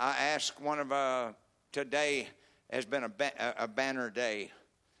 I asked one of today has been a banner day.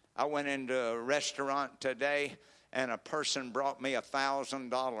 I went into a restaurant today, and a person brought me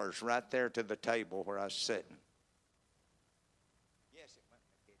 $1,000 right there to the table where I was sitting. Yes, it went,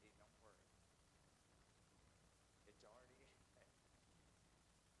 McKitty, don't worry. It's already.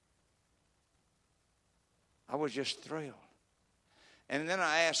 I was just thrilled. And then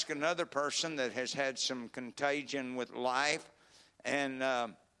I asked another person that has had some contagion with life, and I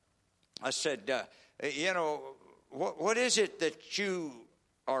said, what is it that you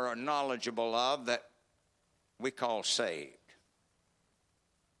are knowledgeable of that we call saved?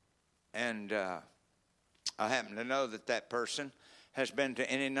 And I happen to know that person has been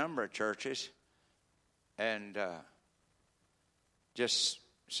to any number of churches, and just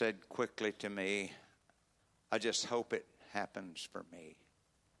said quickly to me, I just hope it happens for me.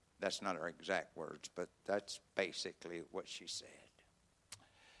 That's not her exact words, but that's basically what she said.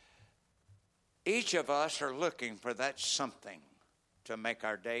 Each of us are looking for that something to make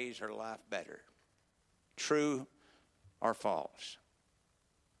our days or life better. True or false?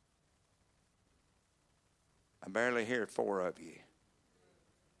 I barely hear 4 of you.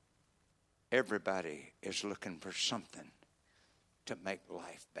 Everybody is looking for something to make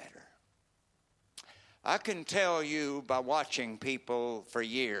life better. I can tell you by watching people for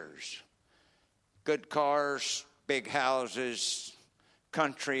years. Good cars, big houses,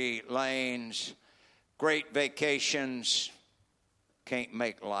 country lanes, great vacations can't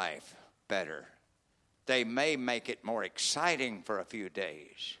make life better. They may make it more exciting for a few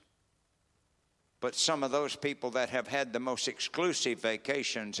days. But some of those people that have had the most exclusive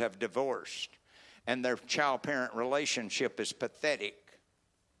vacations have divorced, and their child-parent relationship is pathetic.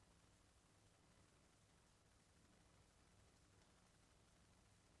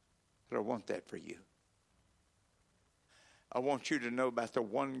 But I want that for you. I want you to know about the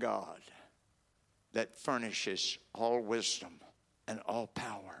one God that furnishes all wisdom and all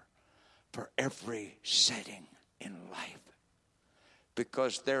power for every setting in life.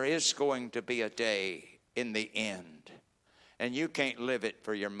 Because there is going to be a day in the end. And you can't live it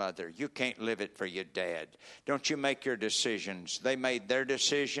for your mother. You can't live it for your dad. Don't you make your decisions. They made their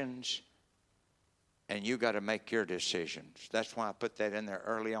decisions. And you got to make your decisions. That's why I put that in there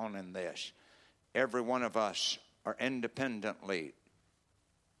early on in this. Every one of us are independently.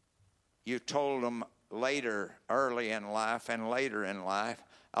 You told them later, early in life and later in life,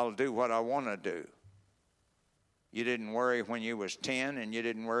 I'll do what I want to do. You didn't worry when you was 10 and you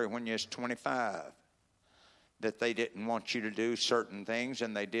didn't worry when you was 25 that they didn't want you to do certain things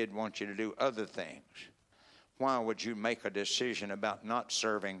and they did want you to do other things. Why would you make a decision about not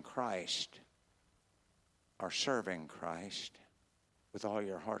serving Christ are serving Christ with all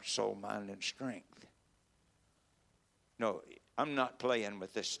your heart, soul, mind, and strength. No, I'm not playing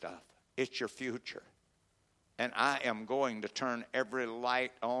with this stuff. It's your future. And I am going to turn every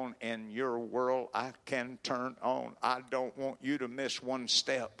light on in your world I can turn on. I don't want you to miss one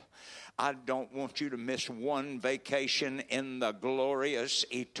step. I don't want you to miss one vacation in the glorious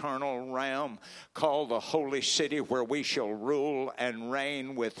eternal realm called the Holy City, where we shall rule and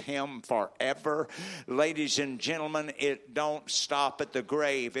reign with Him forever. Ladies and gentlemen, it don't stop at the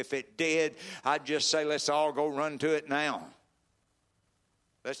grave. If it did, I'd just say let's all go run to it now.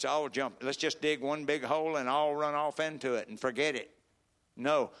 Let's all jump. Let's just dig one big hole and all run off into it and forget it.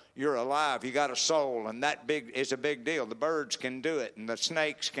 No, you're alive. You got a soul, and that is a big deal. The birds can do it, and the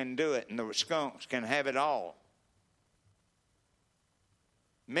snakes can do it, and the skunks can have it all.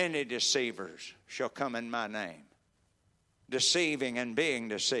 Many deceivers shall come in my name, deceiving and being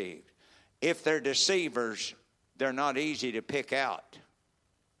deceived. If they're deceivers, they're not easy to pick out.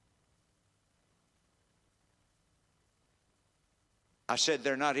 I said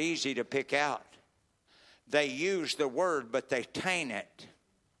they're not easy to pick out. They use the word, but they taint it.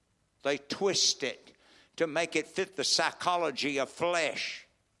 They twist it to make it fit the psychology of flesh.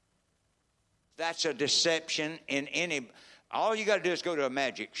 That's a deception in any. All you got to do is go to a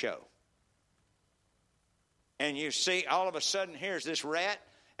magic show. And you see, all of a sudden, here's this rat,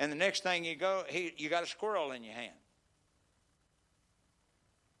 and the next thing you go, you got a squirrel in your hand.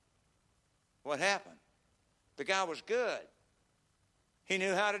 What happened? The guy was good. He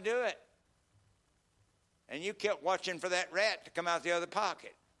knew how to do it. And you kept watching for that rat to come out the other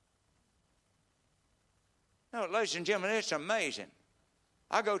pocket. No, ladies and gentlemen, it's amazing.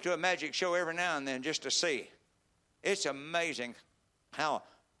 I go to a magic show every now and then just to see. It's amazing how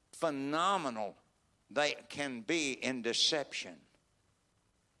phenomenal they can be in deception.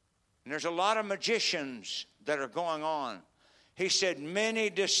 And there's a lot of magicians that are going on. He said, many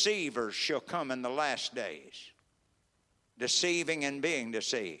deceivers shall come in the last days, deceiving and being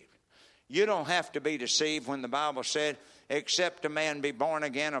deceived. You don't have to be deceived when the Bible said, except a man be born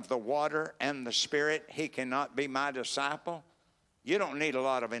again of the water and the Spirit, he cannot be my disciple. You don't need a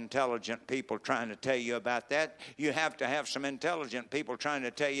lot of intelligent people trying to tell you about that. You have to have some intelligent people trying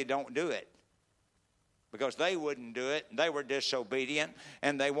to tell you don't do it. Because they wouldn't do it. They were disobedient,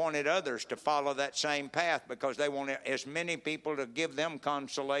 and they wanted others to follow that same path because they wanted as many people to give them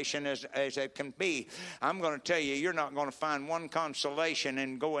consolation as it can be. I'm going to tell you, you're not going to find one consolation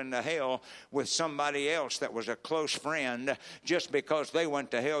in going to hell with somebody else that was a close friend. Just because they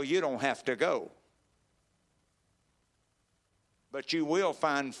went to hell, you don't have to go. But you will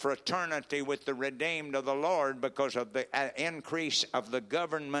find fraternity with the redeemed of the Lord because of the increase of the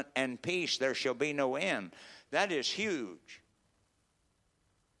government and peace. There shall be no end. That is huge.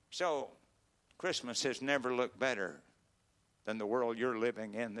 So, Christmas has never looked better than the world you're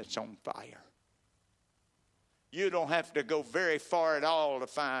living in that's on fire. You don't have to go very far at all to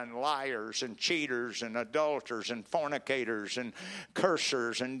find liars and cheaters and adulterers and fornicators and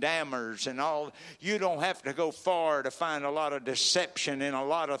cursers and damners and all. You don't have to go far to find a lot of deception in a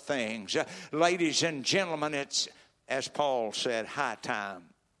lot of things. Ladies and gentlemen, it's, as Paul said, high time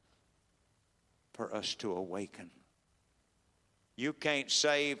for us to awaken. You can't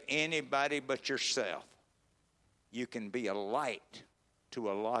save anybody but yourself. You can be a light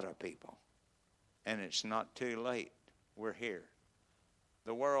to a lot of people. And it's not too late. We're here.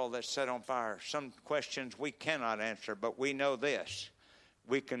 The world that's set on fire. Some questions we cannot answer, but we know this.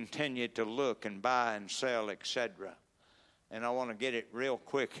 We continue to look and buy and sell, etc. And I want to get it real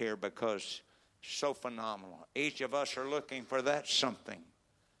quick here because it's so phenomenal. Each of us are looking for that something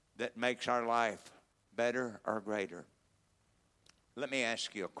that makes our life better or greater. Let me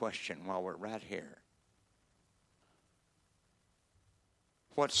ask you a question while we're right here.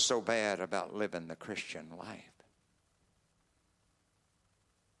 What's so bad about living the Christian life?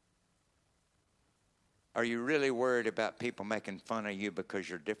 Are you really worried about people making fun of you because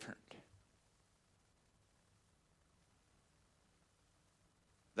you're different?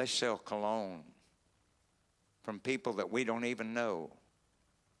 They sell cologne from people that we don't even know.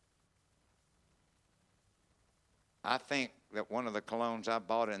 I think that one of the colognes I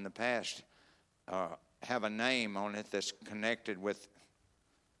bought in the past have a name on it that's connected with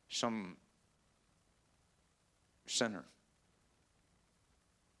some sinner.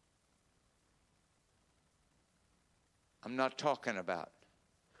 I'm not talking about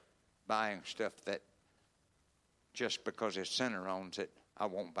buying stuff that just because a sinner owns it, I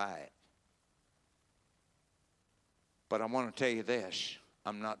won't buy it. But I want to tell you this,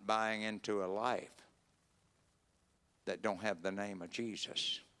 I'm not buying into a life that don't have the name of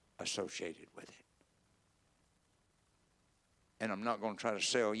Jesus associated with it. And I'm not going to try to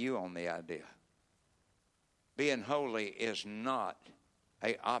sell you on the idea. Being holy is not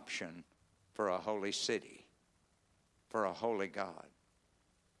an option for a holy city, for a holy God.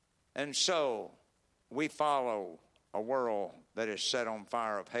 And so we follow a world that is set on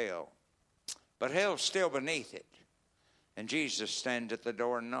fire of hell. But hell's still beneath it. And Jesus stands at the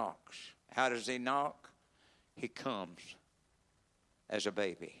door and knocks. How does he knock? He comes as a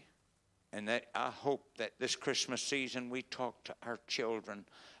baby. And that I hope that this Christmas season we talk to our children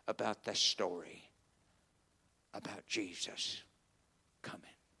about that story, about Jesus coming.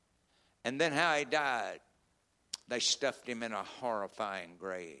 And then how he died. They stuffed him in a horrifying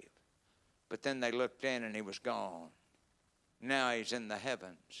grave. But then they looked in and he was gone. Now he's in the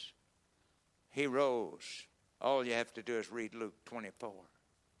heavens. He rose. All you have to do is read Luke 24.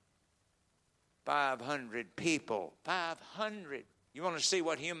 500 people. 500. You want to see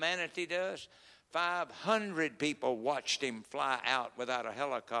what humanity does? 500 people watched him fly out without a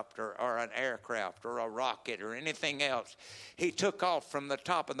helicopter or an aircraft or a rocket or anything else. He took off from the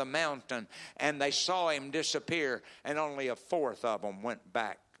top of the mountain and they saw him disappear, and only a fourth of them went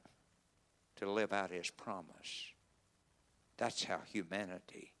back to live out his promise. That's how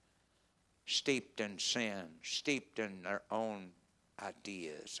humanity, steeped in sin, steeped in their own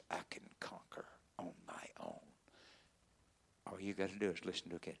ideas, I can conquer on my own. All you got to do is listen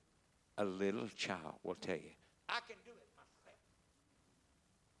to a kid. A little child will tell you, I can do it myself.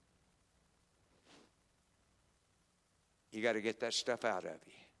 You got to get that stuff out of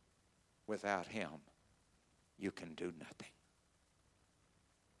you. Without him, you can do nothing.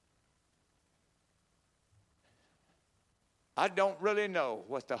 I don't really know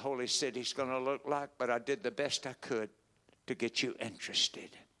what the holy city's going to look like, but I did the best I could to get you interested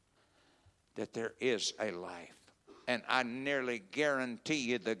that there is a life. And I nearly guarantee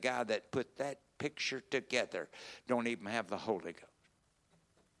you the guy that put that picture together don't even have the Holy Ghost.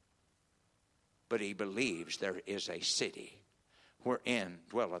 But he believes there is a city wherein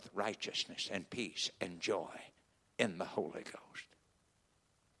dwelleth righteousness and peace and joy in the Holy Ghost.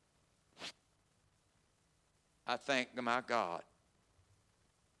 I thank my God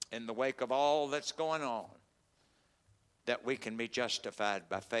in the wake of all that's going on that we can be justified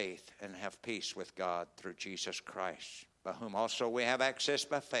by faith and have peace with God through Jesus Christ, by whom also we have access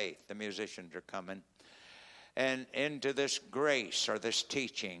by faith. The musicians are coming. And into this grace or this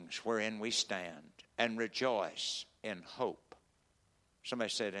teachings wherein we stand and rejoice in hope. Somebody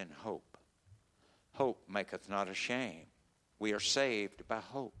said in hope. Hope maketh not ashamed. We are saved by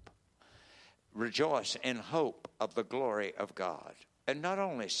hope. Rejoice in hope of the glory of God. And not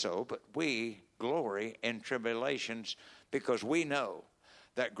only so, but we glory in tribulations, because we know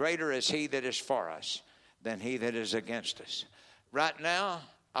that greater is he that is for us than he that is against us. Right now,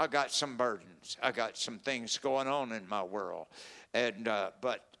 I got some burdens. I got some things going on in my world.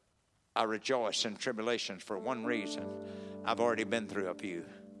 But I rejoice in tribulations for one reason. I've already been through a few.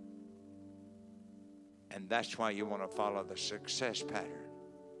 And that's why you want to follow the success pattern.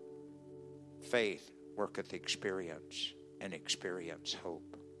 Faith worketh experience, and experience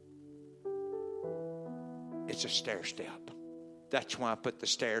hope. It's a stair step. That's why I put the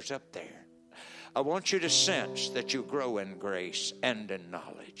stairs up there. I want you to sense that you grow in grace and in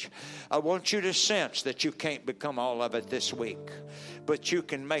knowledge. I want you to sense that you can't become all of it this week, but you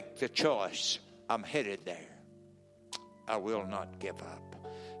can make the choice. I'm headed there. I will not give up.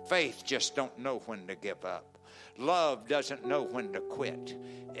 Faith just don't know when to give up. Love doesn't know when to quit.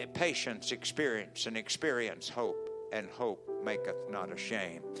 Patience, experience, and experience hope. And hope maketh not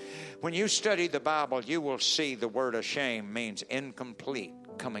ashamed. When you study the Bible, you will see the word ashamed means incomplete,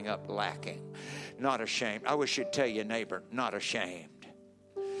 coming up lacking. Not ashamed. I wish you'd tell your neighbor, not ashamed.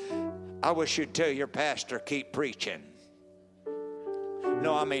 I wish you'd tell your pastor, keep preaching.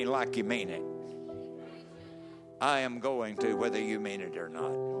 No, I mean like you mean it. I am going to, whether you mean it or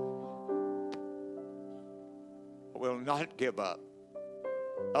not. I will not give up.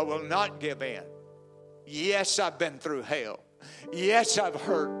 I will not give in. Yes, I've been through hell. Yes, I've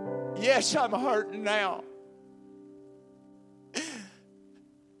hurt. Yes, I'm hurting now. I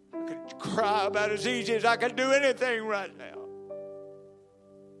could cry about as easy as I could do anything right now.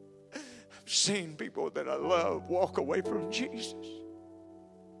 I've seen people that I love walk away from Jesus.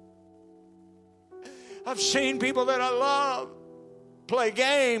 I've seen people that I love play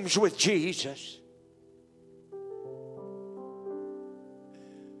games with Jesus.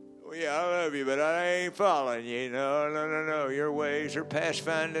 We Yeah, I love you, but I ain't following you. No. Your ways are past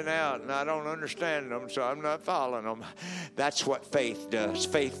finding out, and I don't understand them, so I'm not following them. That's what faith does.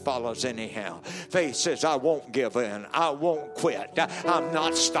 Faith follows anyhow. Faith says, I won't give in. I won't quit. I'm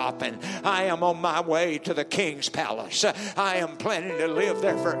not stopping. I am on my way to the King's palace. I am planning to live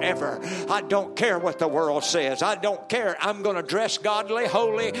there forever. I don't care what the world says. I don't care. I'm going to dress godly,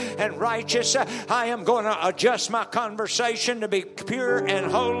 holy, and righteous. I am going to adjust my conversation to be pure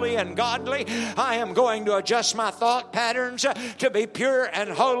and holy and godly. I am going to adjust my thought patterns to be pure and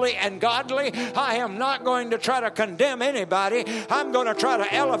holy and godly. I am not going to try to condemn anybody. I'm going to try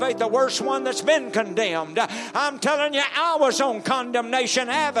to elevate the worst one that's been condemned. I'm telling you, I was on Condemnation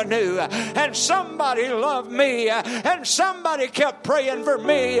Avenue, and somebody loved me, and somebody kept praying for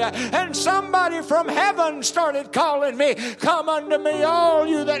me, and somebody from heaven started calling me, come unto me, all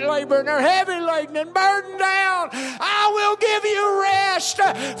you that labor and are heavy laden and burdened down. I will give you rest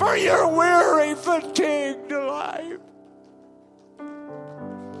for your weary, fatigued life.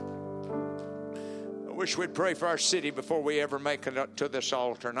 I wish we'd pray for our city before we ever make it up to this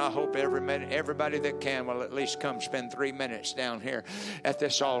altar. And I hope everybody that can will at least come spend 3 minutes down here at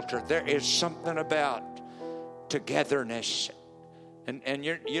this altar. There is something about togetherness. And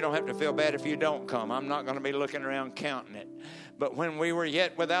you don't have to feel bad if you don't come. I'm not going to be looking around counting it. But when we were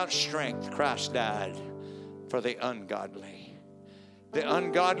yet without strength, Christ died for the ungodly. The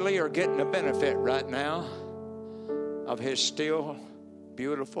ungodly are getting a benefit right now of His still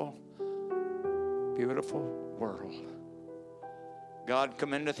beautiful, beautiful world. God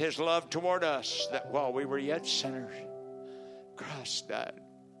commendeth His love toward us, that while we were yet sinners, Christ died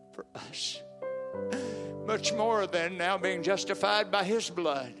for us. Much more than now being justified by His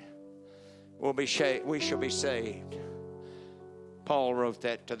blood, we shall be saved. Paul wrote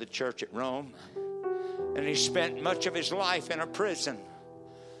that to the church at Rome. And he spent much of his life in a prison.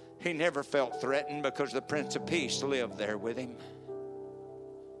 He never felt threatened because the Prince of Peace lived there with him.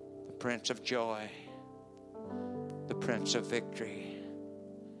 The Prince of Joy. The Prince of Victory.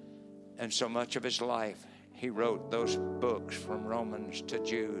 And so much of his life, he wrote those books from Romans to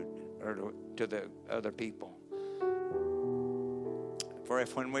Jude, or to the other people. For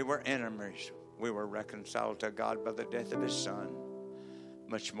if when we were enemies, we were reconciled to God by the death of His Son,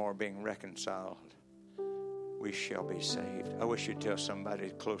 much more being reconciled, we shall be saved. I wish you'd tell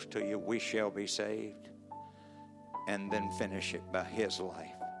somebody close to you, we shall be saved, and then finish it by His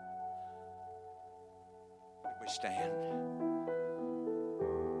life. We stand.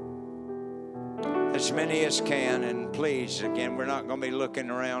 As many as can, and please, again, we're not going to be looking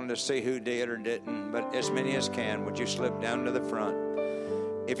around to see who did or didn't, but as many as can, would you slip down to the front?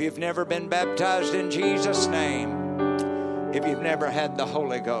 If you've never been baptized in Jesus' name, if you've never had the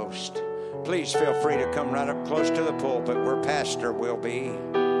Holy Ghost, please feel free to come right up close to the pulpit where Pastor will be.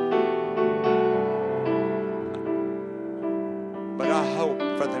 But I hope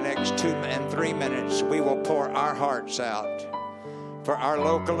for the next 2 and 3 minutes we will pour our hearts out for our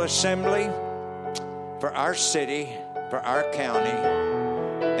local assembly, for our city, for our county,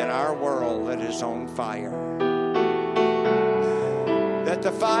 and our world that is on fire. That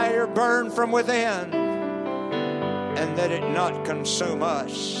the fire burn from within, and that it not consume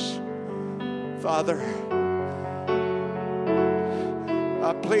us. Father,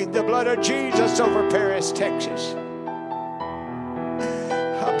 I plead the blood of Jesus over Paris, Texas.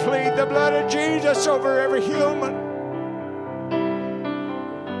 I plead the blood of Jesus over every human.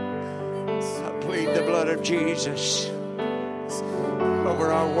 I plead the blood of Jesus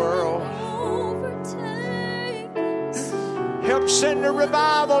over our world. Help send a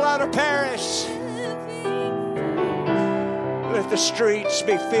revival out of Paris. Let the streets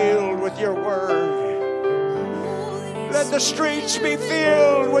be filled with your word. Let the streets be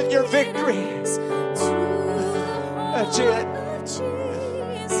filled with your victory. That's it.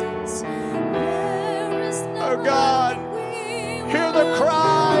 Oh God, hear the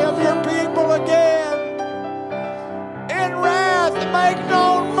cry of your people again. In wrath, make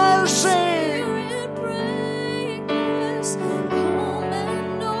known mercy.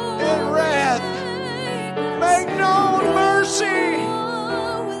 In wrath, make known mercy.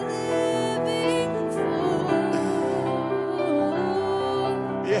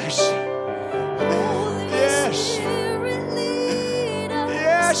 Yes. Yes.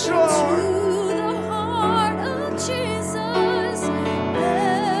 Yes, Lord.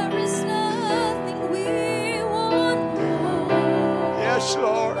 Yes,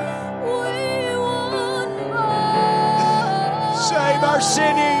 Lord. Save our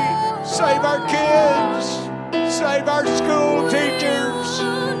city. Save our kids. Save our school teachers.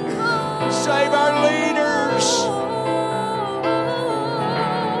 Save our leaders.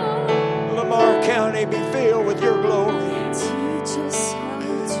 may be filled with your glory.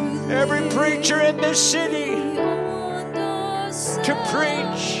 Every preacher in this city to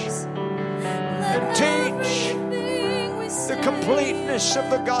preach and teach the completeness of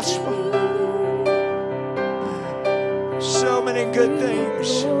the gospel. So many good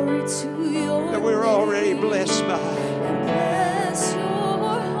things that we're already blessed by.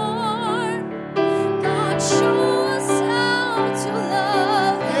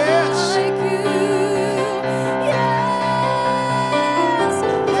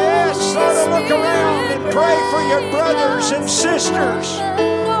 Pray for your brothers and sisters.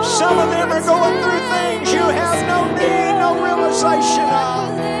 Some of them are going through things you have no need, no realization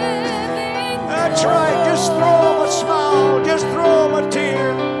of. That's right. Just throw them a smile. Just throw them a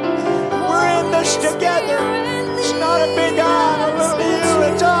tear. We're in this together. It's not a big I, a little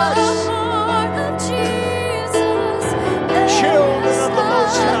you. It's us. Children of the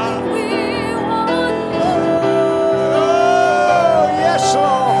Most High. Oh, yes,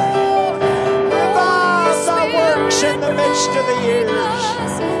 Lord. In the midst of the years,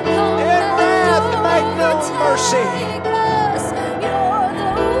 in wrath make no mercy.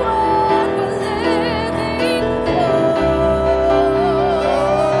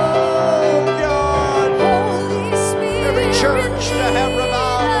 Oh God, every church to have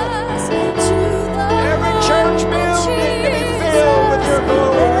revival, every church building to be filled with your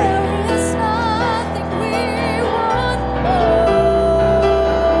glory.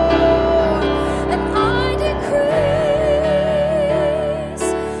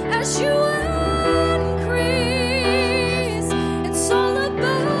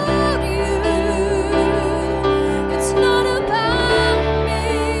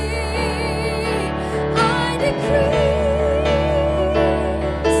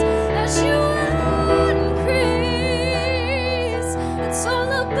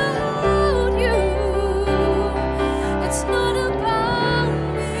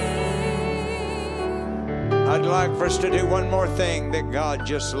 For us to do one more thing that God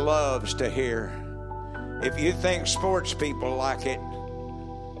just loves to hear. If you think sports people like it,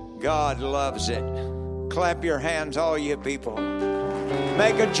 God loves it. Clap your hands, all you people.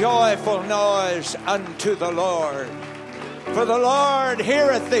 Make a joyful noise unto the Lord. For the Lord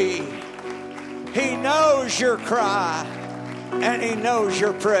heareth thee. He knows your cry and He knows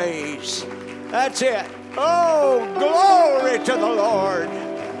your praise. That's it. Oh, glory to the Lord.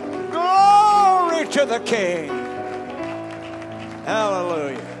 Glory to the King.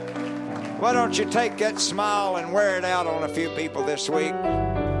 Hallelujah. Why don't you take that smile and wear it out on a few people this week?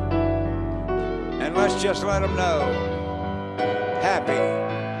 And let's just let them know, happy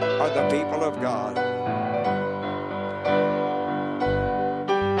are the people of God.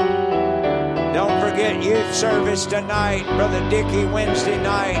 Don't forget youth service tonight. Brother Dickie Wednesday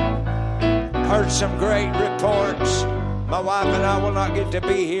night. Heard some great reports. My wife and I will not get to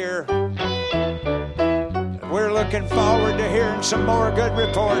be here. We're looking forward to hearing some more good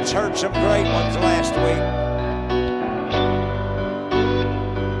reports. Heard some great ones last week.